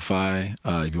Spotify.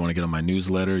 If you want to get on my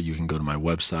newsletter, you can go to my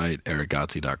website,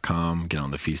 ericgotze.com, get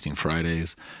on the Feasting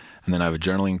Fridays. And then I have a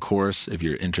journaling course, if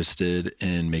you're interested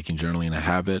in making journaling a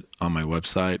habit, on my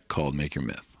website called Make Your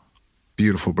Myth.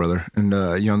 Beautiful, brother. And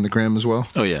you on the gram as well?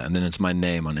 Oh, yeah. And then it's my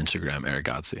name on Instagram, Eric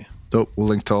Gotze. Dope. We'll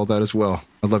link to all that as well.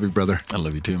 I love you, brother. I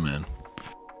love you too, man.